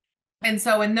 And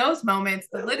so in those moments,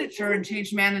 the literature and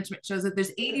change management shows that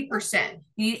there's 80%.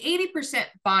 You need 80%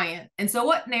 buy-in. And so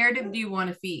what narrative do you want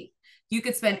to feed? You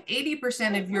could spend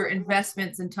 80% of your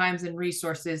investments and times and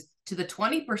resources to the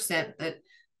 20%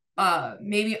 that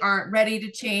maybe aren't ready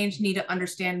to change, need to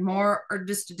understand more, or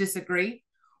just to disagree.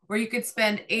 Or you could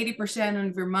spend 80%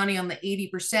 of your money on the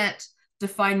 80% to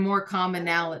find more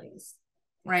commonalities,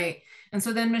 right? And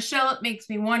so then, Michelle, it makes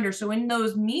me wonder, so in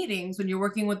those meetings, when you're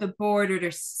working with the board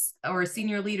or a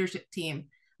senior leadership team,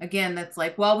 again, that's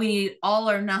like, well, we need all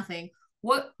or nothing.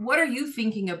 What are you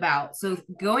thinking about? So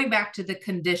going back to the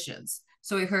conditions.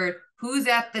 So we heard who's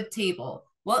at the table,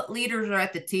 what leaders are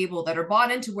at the table that are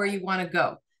bought into where you want to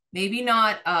go. Maybe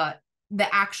not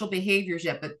the actual behaviors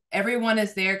yet, but everyone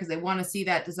is there because they want to see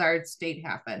that desired state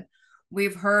happen.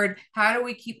 We've heard, how do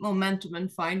we keep momentum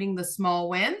and finding the small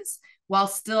wins while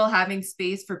still having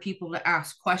space for people to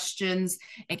ask questions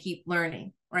and keep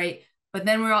learning, right? But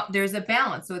then there's a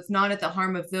balance. So it's not at the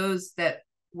harm of those that,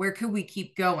 where could we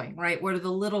keep going, right? What are the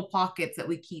little pockets that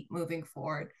we keep moving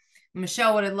forward?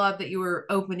 Michelle, what I love that you were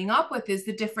opening up with is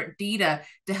the different data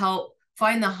to help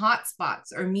find the hot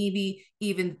spots, or maybe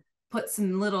even put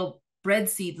some little bread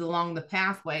seeds along the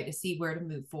pathway to see where to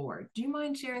move forward. Do you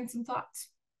mind sharing some thoughts?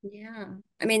 Yeah.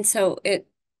 I mean, so it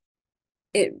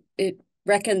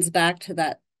reckons back to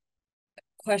that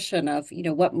question of,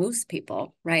 what moves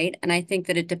people, right? And I think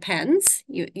that it depends.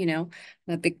 I'm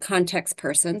a big context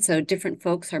person, so different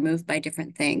folks are moved by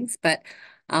different things. But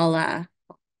I'll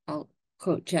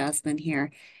quote Jasmine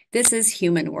here. This is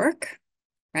human work,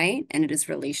 right? And it is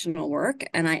relational work.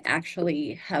 And I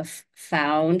actually have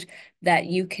found that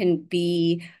you can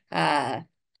be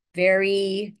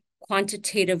very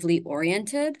quantitatively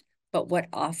oriented, but what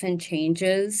often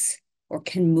changes or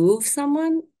can move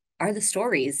someone are the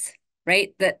stories,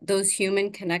 right? That those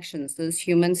human connections, those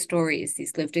human stories,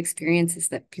 these lived experiences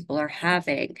that people are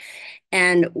having.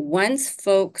 And once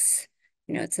folks,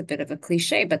 it's a bit of a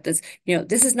cliche, but this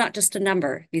is not just a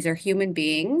number. These are human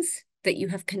beings that you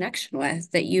have connection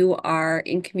with, that you are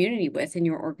in community with in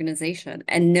your organization,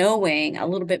 and knowing a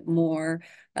little bit more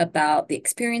about the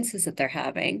experiences that they're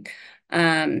having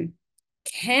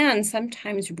can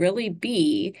sometimes really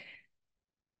be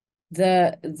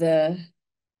the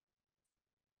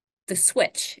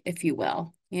switch, if you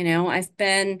will. I've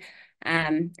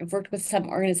worked with some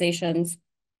organizations.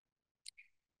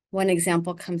 One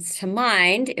example comes to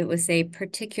mind. It was a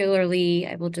particularly,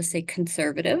 I will just say,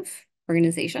 conservative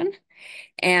organization.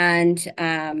 And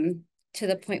to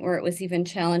the point where it was even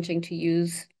challenging to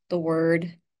use the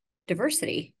word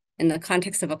diversity in the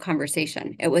context of a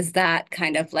conversation. It was that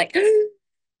kind of like,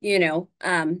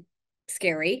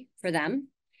 scary for them.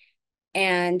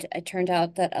 And it turned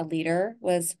out that a leader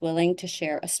was willing to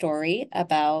share a story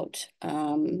about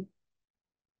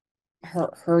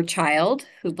her child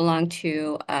who belonged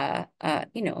to a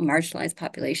marginalized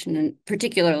population, and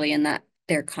particularly in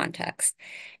their context.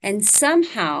 And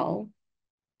somehow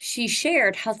she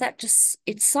shared how that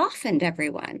it softened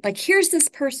everyone. Like, here's this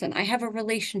person I have a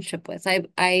relationship with.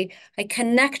 I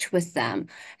connect with them.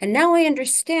 And now I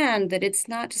understand that it's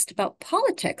not just about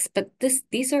politics, but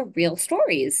these are real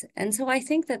stories. And so I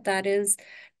think that is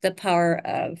the power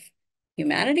of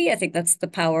humanity. I think that's the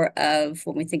power of,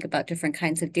 when we think about different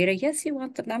kinds of data, yes, you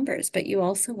want the numbers, but you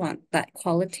also want that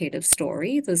qualitative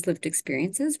story, those lived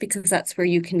experiences, because that's where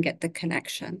you can get the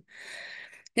connection.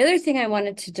 The other thing I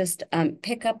wanted to just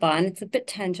pick up on, it's a bit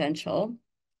tangential,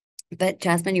 but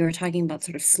Jasmine, you were talking about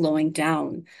sort of slowing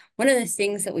down. One of the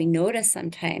things that we notice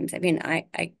sometimes, I mean, I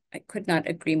could not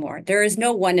agree more. There is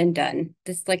no one and done.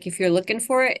 Just like, if you're looking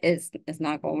for it, it's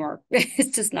not going to work.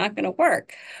 It's just not going to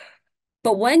work.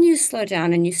 But when you slow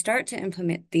down and you start to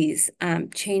implement these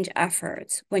change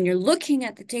efforts, when you're looking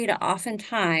at the data,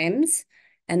 oftentimes,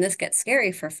 and this gets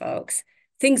scary for folks,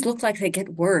 things look like they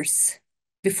get worse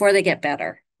before they get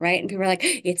better, right? And people are like,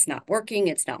 it's not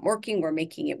working, we're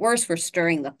making it worse, we're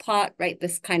stirring the pot, right?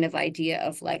 This kind of idea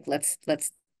of like, let's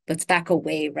back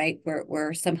away, right?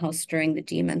 We're somehow stirring the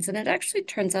demons. And it actually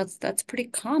turns out that's pretty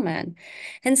common.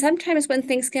 And sometimes when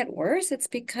things get worse, it's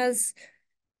because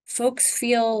folks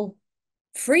feel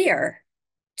freer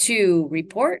to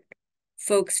report.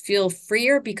 Folks feel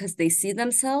freer because they see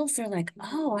themselves. They're like,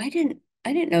 oh, I didn't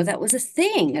know that was a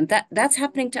thing. And that's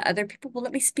happening to other people. Well,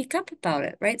 let me speak up about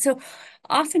it, right? So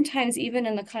oftentimes, even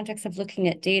in the context of looking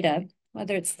at data,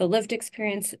 whether it's the lived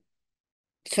experience,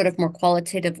 sort of more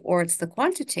qualitative, or it's the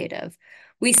quantitative,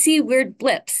 we see weird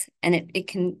blips, and it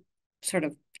can sort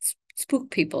of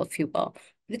spook people, if you will.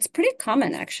 But it's pretty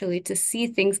common actually to see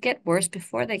things get worse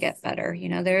before they get better. You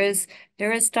know, there is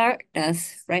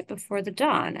darkness right before the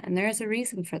dawn, and there is a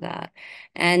reason for that.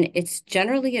 And it's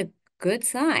generally a good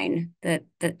sign that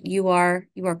you are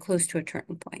close to a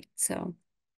turning point. So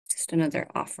just another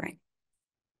offering.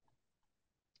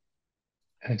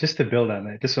 Just to build on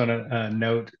that, just want to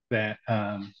note that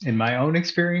in my own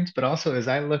experience, but also as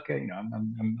I look at,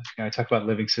 I talk about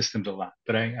living systems a lot,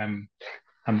 but I'm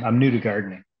new to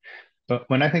gardening. But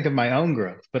when I think of my own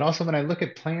growth, but also when I look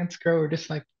at plants grow, or just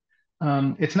like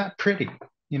it's not pretty,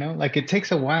 like it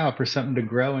takes a while for something to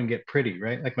grow and get pretty,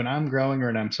 right? Like when I'm growing or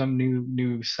when I'm some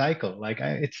new cycle, like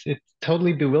it's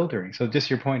totally bewildering. So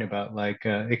just your point about like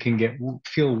it can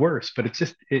feel worse, but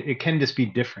it can just be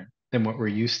different than what we're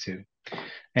used to.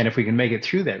 And if we can make it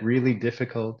through that really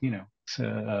difficult,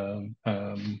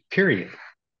 period,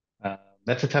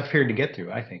 that's a tough period to get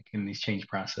through, I think, in these change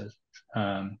processes.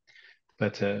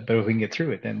 But if we can get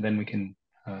through it, then we can,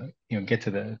 get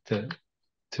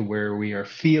to where we are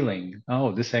feeling,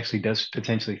 oh, this actually does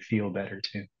potentially feel better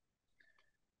too.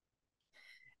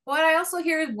 What I also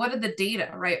hear is, what are the data,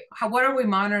 right? What are we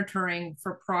monitoring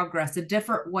for progress? A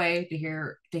different way to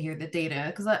hear the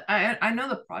data, because I know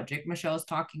the project Michelle is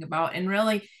talking about, and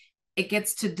really it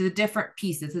gets to the different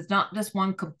pieces. It's not just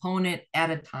one component at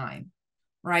a time,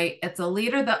 right? It's a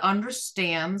leader that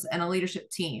understands, and a leadership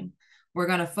team. We're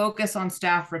going to focus on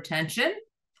staff retention,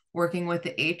 working with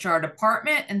the HR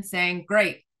department and saying,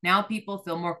 great, now people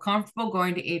feel more comfortable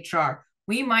going to HR.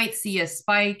 We might see a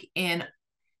spike in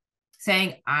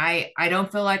saying, I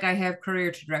don't feel like I have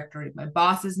career trajectory. My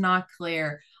boss is not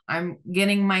clear. I'm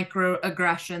getting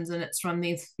microaggressions, and it's from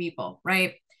these people,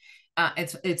 right?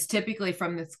 It's typically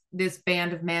from this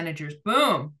band of managers.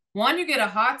 Boom. One, you get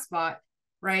a hotspot,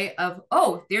 right? Of,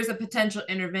 oh, there's a potential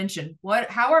intervention.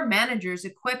 How are managers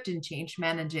equipped in change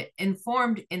management,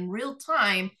 informed in real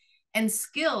time, and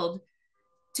skilled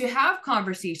to have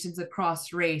conversations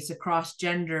across race, across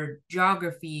gender,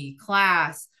 geography,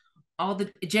 class, all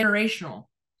the generational,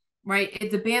 right?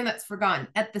 It's a band that's forgotten.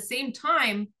 At the same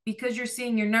time, because you're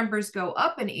seeing your numbers go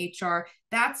up in HR,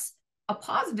 that's a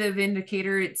positive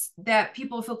indicator. It's that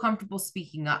people feel comfortable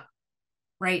speaking up,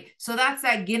 right? So that's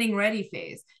that getting ready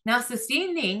phase. Now,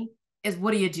 sustaining is,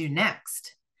 what do you do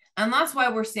next? And that's why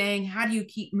we're saying, how do you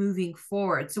keep moving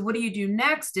forward? So what do you do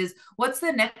next is, what's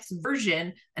the next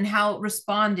version, and how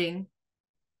responding,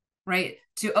 right,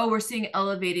 to, oh, we're seeing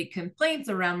elevated complaints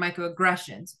around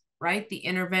microaggressions, right? The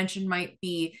intervention might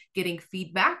be getting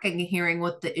feedback and hearing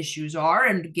what the issues are,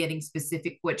 and getting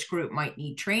specific which group might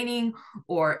need training,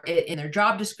 or in their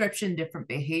job description, different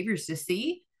behaviors to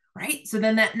see, right? So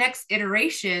then that next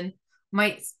iteration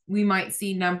we might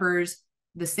see numbers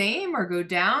the same or go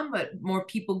down, but more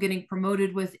people getting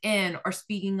promoted within or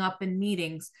speaking up in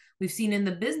meetings. We've seen in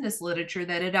the business literature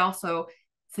that it also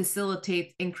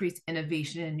facilitates increased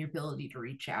innovation and your ability to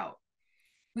reach out.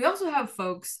 We also have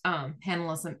folks,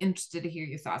 panelists, I'm interested to hear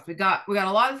your thoughts. We got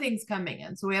a lot of things coming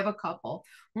in. So we have a couple.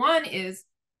 One is,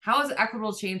 how is the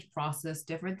equitable change process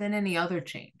different than any other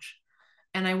change?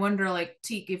 And I wonder, like,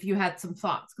 Teak, if you had some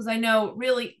thoughts, because I know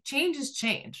really change is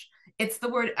change. It's the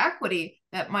word equity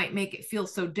that might make it feel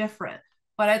so different.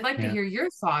 But I'd like to hear your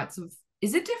thoughts of,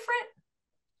 is it different?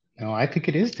 No, I think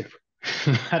it is different.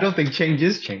 I don't think change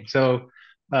is change. So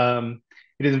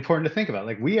it is important to think about,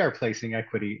 like, we are placing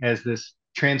equity as this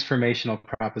transformational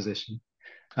proposition,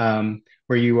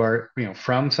 where you are,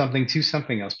 from something to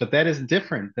something else, but that is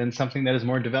different than something that is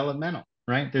more developmental,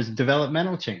 right? There's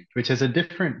developmental change, which is a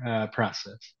different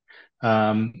process.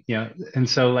 And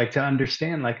so, like, to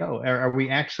understand, like, oh, are we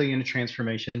actually in a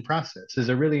transformation process, is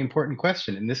a really important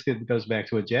question. And this goes back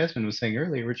to what Jasmine was saying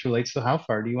earlier, which relates to how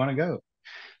far do you want to go?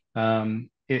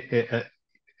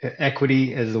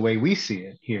 Equity, as the way we see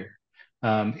it here,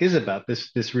 is about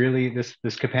this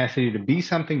capacity to be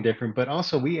something different, but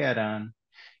also we add on,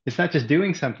 it's not just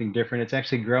doing something different, it's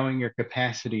actually growing your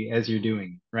capacity as you're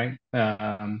doing it,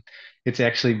 right? It's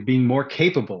actually being more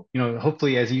capable.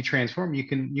 Hopefully as you transform,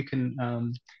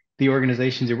 the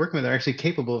organizations you're working with are actually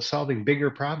capable of solving bigger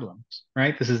problems,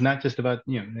 right? This is not just about,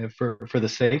 for the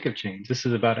sake of change. This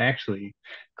is about actually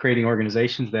creating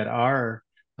organizations that are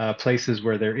places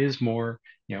where there is more,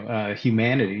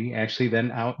 humanity actually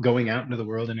then going out into the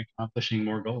world and accomplishing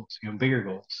more goals, bigger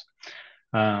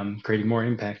goals, creating more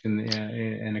impact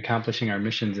and accomplishing our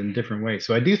missions in different ways.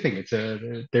 So I do think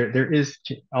there is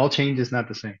all change is not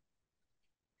the same.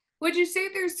 Would you say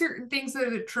there's certain things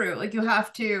that are true? Like you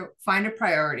have to find a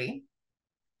priority,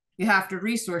 you have to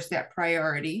resource that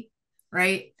priority,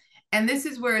 right? And this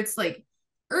is where it's like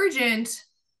urgent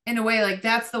in a way, like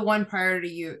that's the one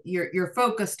priority you're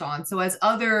focused on. So as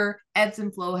other ebbs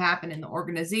and flow happen in the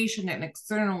organization and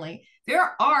externally,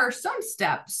 there are some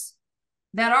steps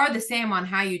that are the same on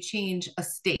how you change a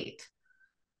state.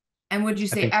 And would you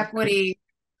say equity?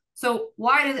 So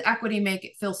why does equity make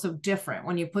it feel so different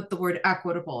when you put the word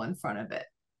equitable in front of it?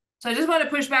 So I just want to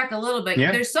push back a little bit.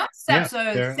 Yeah. There's some steps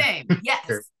that are the same. Yes.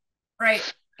 Sure.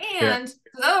 Right. And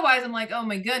because otherwise I'm like, oh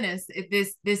my goodness, if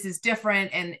this is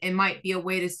different and it might be a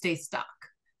way to stay stuck.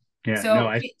 Yeah. So no,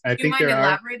 I think there are.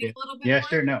 Elaborating a little bit Yeah, more?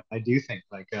 sure. No, I do think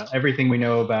like everything we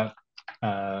know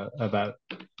about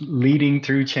leading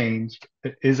through change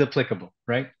is applicable,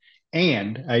 right?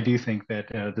 And I do think that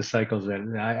the cycles that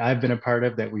I've been a part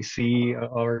of, that we see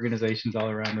organizations all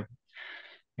around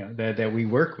that we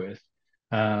work with,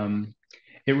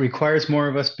 it requires more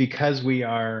of us because we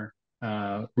are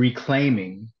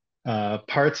reclaiming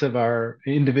parts of our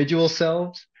individual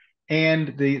selves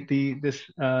and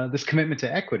this commitment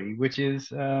to equity, which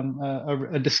is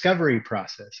a discovery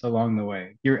process along the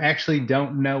way. You actually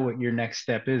don't know what your next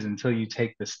step is until you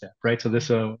take the step, right? So this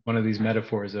is one of these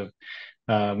metaphors of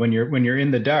when you're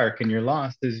in the dark and you're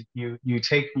lost, is you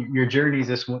take your journeys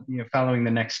as following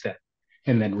the next step,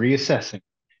 and then reassessing,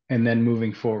 and then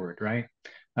moving forward, right?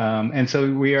 And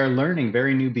so we are learning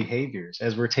very new behaviors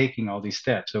as we're taking all these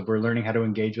steps. So we're learning how to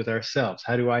engage with ourselves.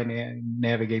 How do I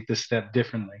navigate this step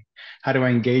differently? How do I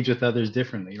engage with others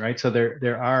differently, right? So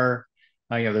there are,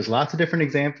 there's lots of different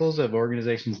examples of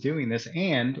organizations doing this,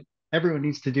 and everyone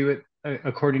needs to do it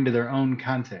according to their own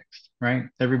context, right?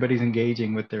 Everybody's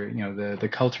engaging with their, the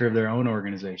culture of their own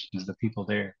organizations, the people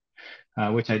there,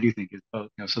 which I do think is both.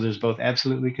 So there's both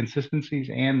absolutely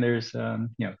consistencies, and there's,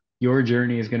 your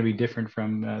journey is going to be different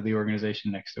from the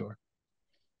organization next door.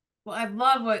 Well,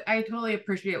 I totally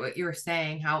appreciate what you were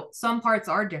saying, how some parts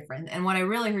are different. And what I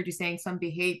really heard you saying, some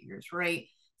behaviors, right?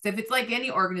 So if it's like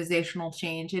any organizational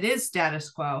change, it is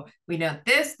status quo. We know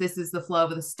this is the flow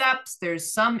of the steps.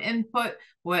 There's some input,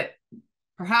 what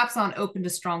perhaps on open to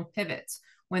strong pivots.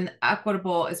 When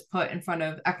equitable is put in front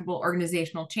of equitable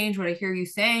organizational change, what I hear you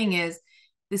saying is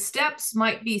the steps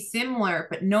might be similar,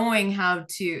 but knowing how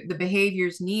to, the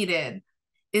behaviors needed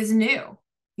is new.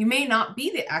 You may not be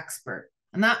the expert,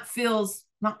 and that feels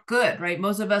not good, right?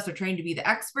 Most of us are trained to be the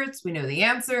experts. We know the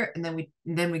answer, and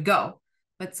then we go.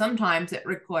 But sometimes it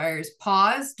requires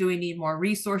pause. Do we need more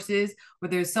resources? Or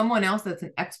there's someone else that's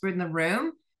an expert in the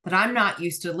room that I'm not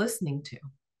used to listening to.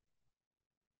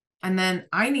 And then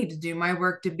I need to do my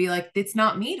work to be like, it's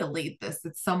not me to lead this,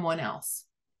 it's someone else,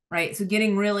 right? So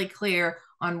getting really clear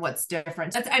on what's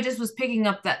different. I just was picking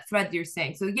up that thread you're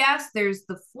saying. So yes, there's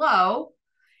the flow,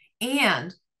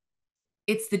 and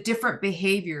it's the different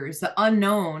behaviors, the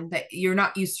unknown that you're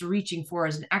not used to reaching for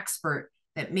as an expert,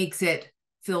 that makes it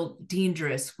feel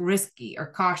dangerous, risky,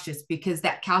 or cautious, because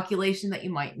that calculation that you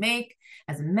might make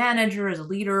as a manager, as a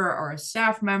leader, or a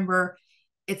staff member,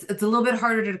 it's a little bit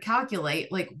harder to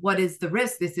calculate, like, what is the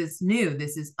risk? This is new.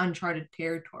 This is uncharted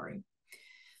territory.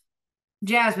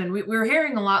 Jasmine, we're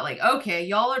hearing a lot like, okay,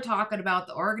 y'all are talking about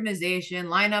the organization,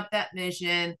 line up that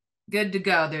mission, good to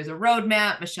go. There's a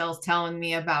roadmap. Michelle's telling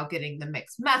me about getting the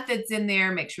mixed methods in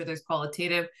there, make sure there's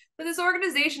qualitative, but this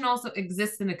organization also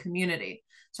exists in a community.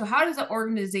 So how does the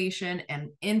organization, and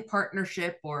in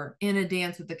partnership or in a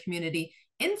dance with the community,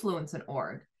 influence an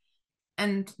org?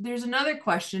 And there's another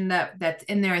question that's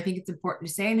in there. I think it's important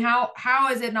to say, and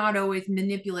how is it not always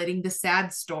manipulating the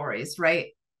sad stories, right?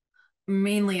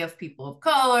 Mainly of people of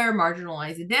color,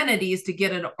 marginalized identities, to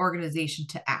get an organization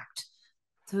to act.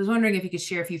 So I was wondering if you could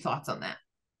share a few thoughts on that.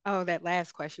 Oh, that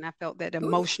last question. I felt that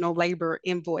emotional labor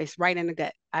invoice right in the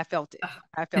gut. I felt it.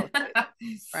 I felt it.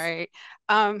 Right.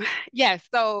 Yes.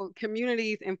 So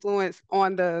communities influence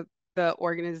on the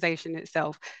organization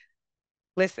itself.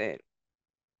 Listen,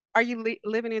 are you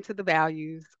living into the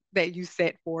values that you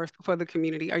set forth for the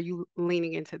community? Are you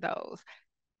leaning into those?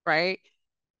 Right.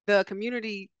 the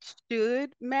community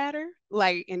should matter,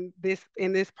 like in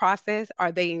this process.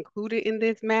 Are they included in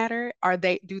this matter?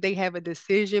 Do they have a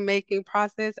decision-making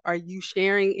process? Are you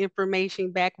sharing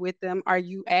information back with them? Are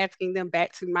you asking them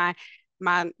back to my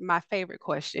favorite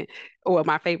question or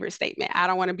my favorite statement? I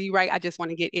don't want to be right, I just want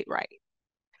to get it right.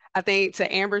 I think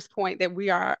to Amber's point that we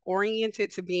are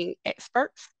oriented to being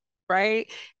experts, right?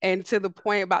 And to the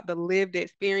point about the lived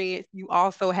experience, you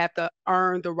also have to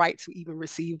earn the right to even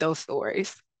receive those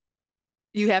stories.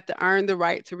 You have to earn the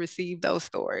right to receive those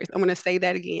stories. I'm going to say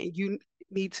that again. You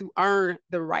need to earn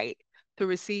the right to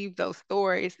receive those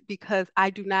stories, because I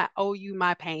do not owe you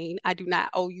my pain. I do not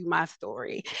owe you my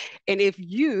story. And if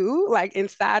you, like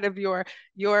inside of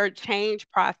your change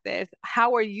process,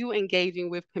 how are you engaging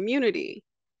with community?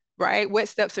 Right? What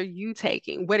steps are you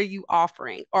taking? What are you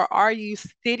offering? Or are you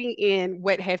sitting in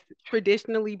what has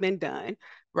traditionally been done?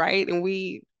 Right? And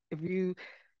if you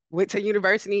went to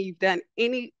university,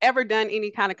 you've ever done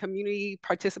any kind of community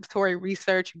participatory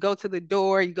research, you go to the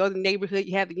door, you go to the neighborhood,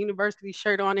 you have the university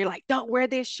shirt on, they're like, don't wear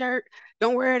this shirt,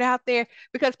 don't wear it out there,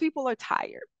 because people are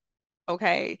tired.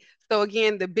 Okay. So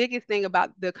again, the biggest thing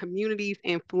about the community's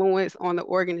influence on the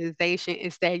organization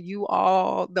is that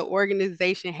the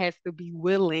organization has to be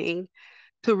willing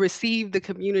to receive the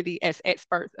community as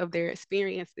experts of their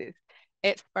experiences,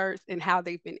 experts in how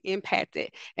they've been impacted,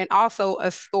 and also a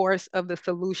source of the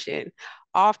solution.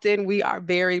 Often we are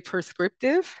very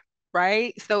prescriptive,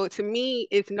 right? So to me,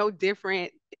 it's no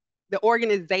different. The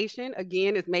organization,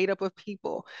 again, is made up of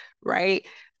people, right?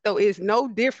 So it's no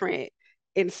different.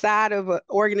 Inside of an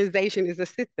organization is a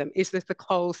system. It's just a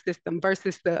closed system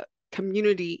versus the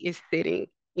community is sitting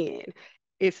in.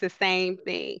 It's the same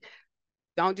thing.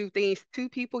 Don't do things to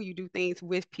people, you do things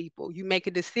with people. You make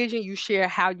a decision, you share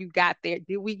how you got there.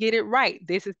 Did we get it right?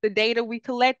 This is the data we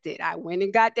collected. I went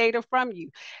and got data from you.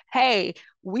 Hey,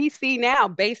 we see now,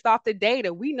 based off the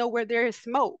data, we know where there is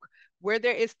smoke, where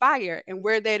there is fire, and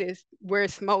where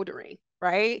it's smoldering,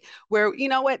 right? Where, you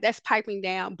know what, that's piping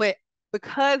down. But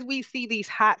because we see these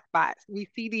hot spots, we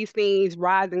see these things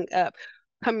rising up,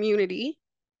 community,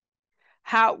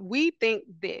 how we think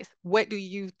this, what do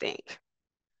you think?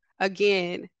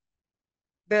 Again,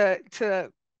 to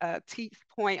Teek's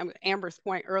point, Amber's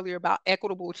point earlier about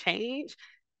equitable change,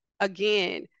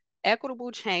 again,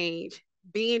 equitable change,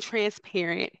 being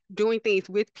transparent, doing things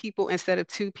with people instead of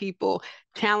to people,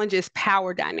 challenges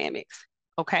power dynamics,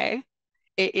 okay?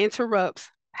 It interrupts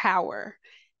power.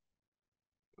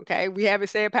 Okay, we haven't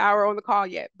said power on the call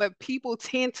yet, but people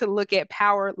tend to look at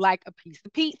power like a piece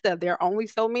of pizza. There are only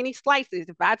so many slices.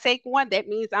 If I take one, that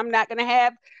means I'm not going to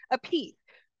have a piece,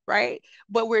 right?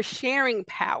 But we're sharing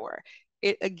power.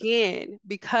 It again,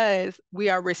 because we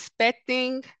are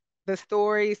respecting the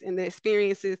stories and the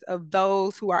experiences of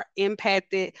those who are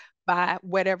impacted by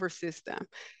whatever system.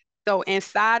 So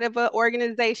inside of an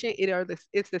organization,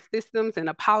 it's the systems and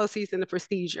the policies and the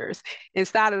procedures.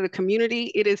 Inside of the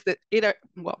community,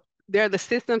 they're the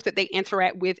systems that they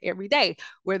interact with every day,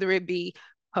 whether it be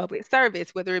public service,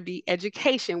 whether it be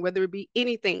education, whether it be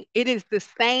anything. It is the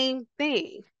same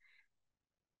thing.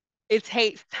 It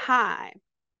takes time.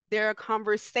 There are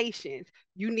conversations.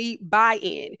 You need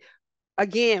buy-in.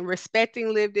 Again,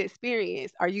 respecting lived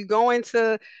experience. Are you going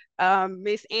to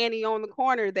Miss Annie on the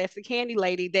corner, that's the candy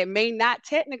lady, that may not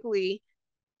technically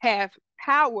have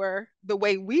power the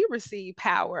way we receive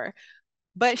power,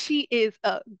 but she is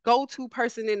a go-to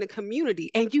person in the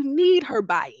community and you need her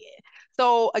buy-in.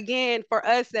 So again, for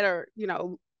us that are,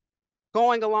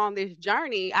 going along this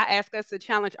journey, I ask us to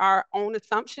challenge our own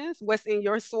assumptions. What's in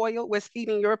your soil? What's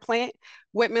feeding your plant?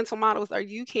 What mental models are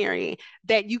you carrying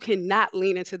that you cannot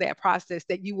lean into that process,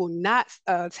 that you will not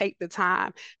take the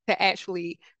time to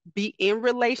actually be in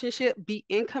relationship, be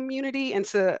in community? And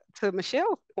to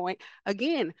Michelle's point,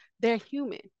 again, they're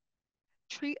human.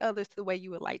 Treat others the way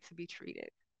you would like to be treated.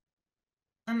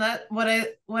 And that what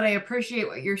I appreciate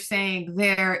what you're saying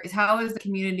there is, how is the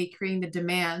community creating the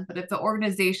demand? But if the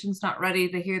organization's not ready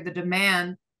to hear the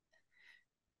demand,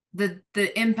 the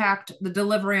impact, the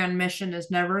delivery on mission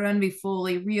is never going to be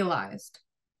fully realized.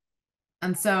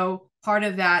 And so part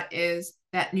of that is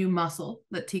that new muscle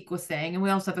that Teek was saying. And we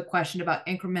also have a question about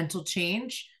incremental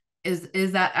change.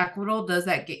 Is that equitable? Does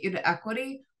that get you to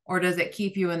equity, or does it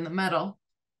keep you in the middle?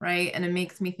 Right. And it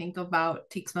makes me think about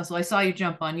Teek's muscle. I saw you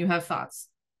jump on. You have thoughts.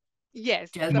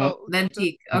 Yes. Then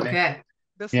Teek. Okay.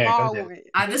 The small one.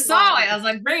 I just saw it. I was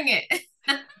like, bring it.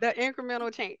 The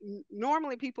incremental change.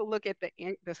 Normally people look at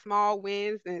the small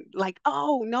wins and like,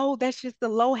 oh no, that's just the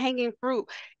low hanging fruit.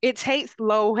 It takes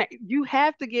you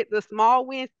have to get the small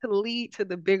wins to lead to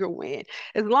the bigger win.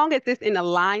 As long as it's in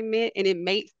alignment and it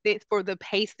makes sense for the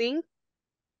pacing,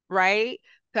 right?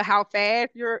 to how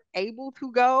fast you're able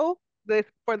to go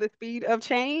for the speed of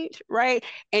change, right?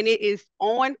 And it is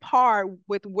on par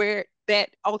with where that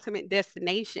ultimate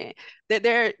destination. That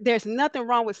there's nothing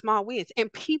wrong with small wins,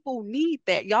 and people need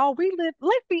that. Y'all,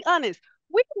 let's be honest,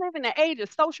 we live in the age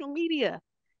of social media.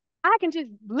 I can just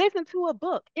listen to a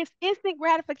book. It's instant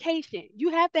gratification.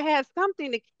 You have to have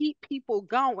something to keep people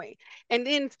going, and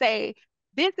then say,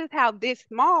 this is how this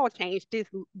small change,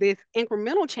 this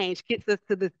incremental change gets us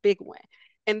to this big one.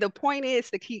 And the point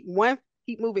is to keep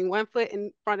moving one foot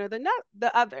in front of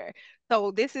the other.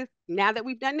 So this is, now that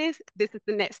we've done this is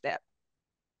the next step.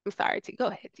 I'm sorry, T. Go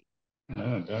ahead, T.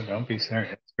 No, don't be sorry.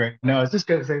 It's great. No, I was just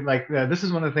gonna say, like, this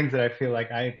is one of the things that I feel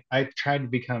like I tried to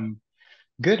become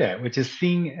good at, which is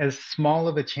seeing as small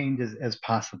of a change as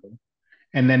possible,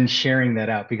 and then sharing that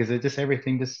out, because it just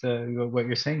everything just what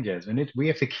you're saying, Jasmine. We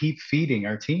have to keep feeding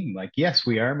our team. Like, yes,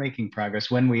 we are making progress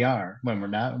when we're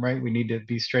not, right? We need to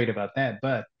be straight about that.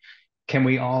 But can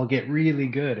we all get really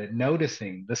good at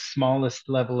noticing the smallest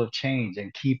level of change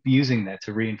and keep using that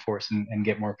to reinforce and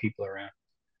get more people around?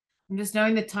 I'm just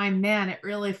knowing the time, man, it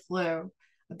really flew.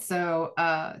 So,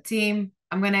 team,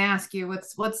 I'm going to ask you,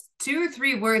 what's 2 or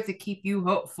 3 words that keep you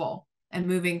hopeful and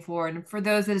moving forward? And for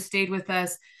those that have stayed with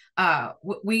us,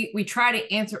 we try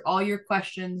to answer all your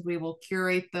questions. We will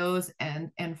curate those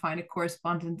and find a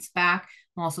correspondence back.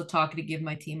 I'm also talking to give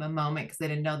my team a moment because they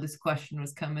didn't know this question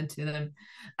was coming to them.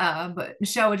 But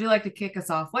Michelle, would you like to kick us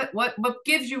off? What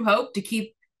gives you hope to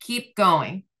keep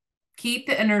going, keep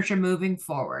the inertia moving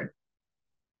forward?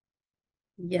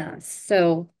 Yeah,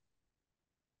 so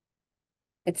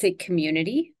I'd say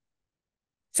community,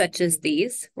 such as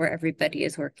these, where everybody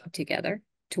is working together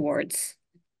towards,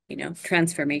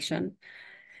 transformation.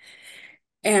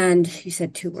 And you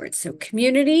said 2 words, so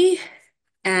community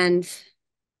and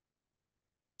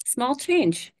small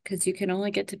change, because you can only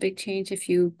get to big change if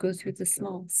you go through the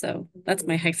small. So that's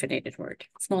my hyphenated word,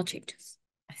 small changes.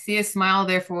 I see a smile,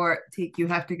 therefore you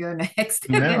have to go next.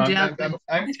 No,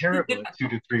 I'm terrible at 2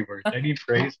 to 3 words. I need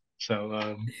phrases.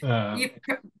 So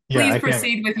please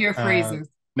proceed with your phrases.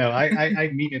 No, I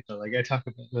mean it though. Like, I talk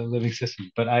about the living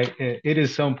system, but it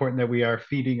is so important that we are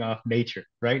feeding off nature,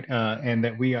 right? And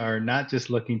that we are not just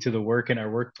looking to the work in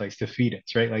our workplace to feed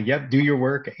us, right? Like, yep, do your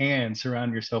work and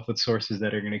surround yourself with sources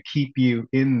that are going to keep you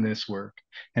in this work.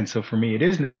 And so for me, it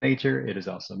is nature. It is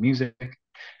also music.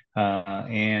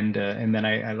 And then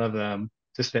I love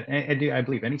just that I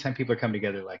believe anytime people are coming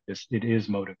together like this, it is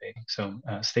motivating. So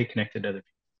stay connected to other people.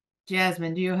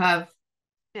 Jasmine, do you have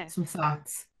some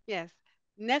thoughts? Yes.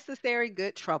 Necessary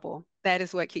good trouble. That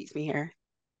is what keeps me here.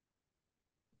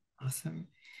 Awesome.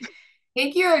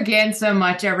 Thank you again so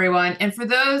much, everyone. And for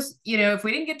those, if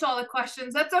we didn't get to all the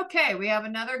questions, that's okay. We have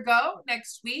another go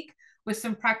next week with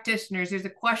some practitioners. There's a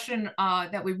question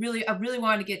that I really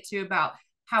wanted to get to about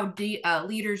how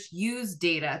leaders use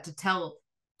data to tell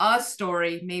a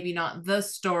story, maybe not the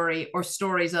story or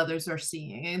stories others are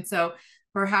seeing. And so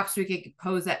perhaps we could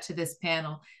pose that to this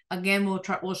panel. Again,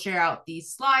 we'll share out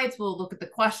these slides. We'll look at the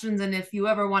questions. And if you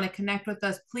ever want to connect with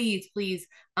us, please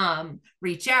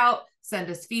reach out, send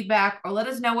us feedback, or let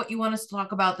us know what you want us to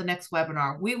talk about the next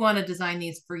webinar. We want to design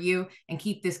these for you and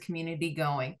keep this community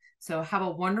going. So have a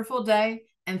wonderful day,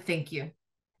 and thank you.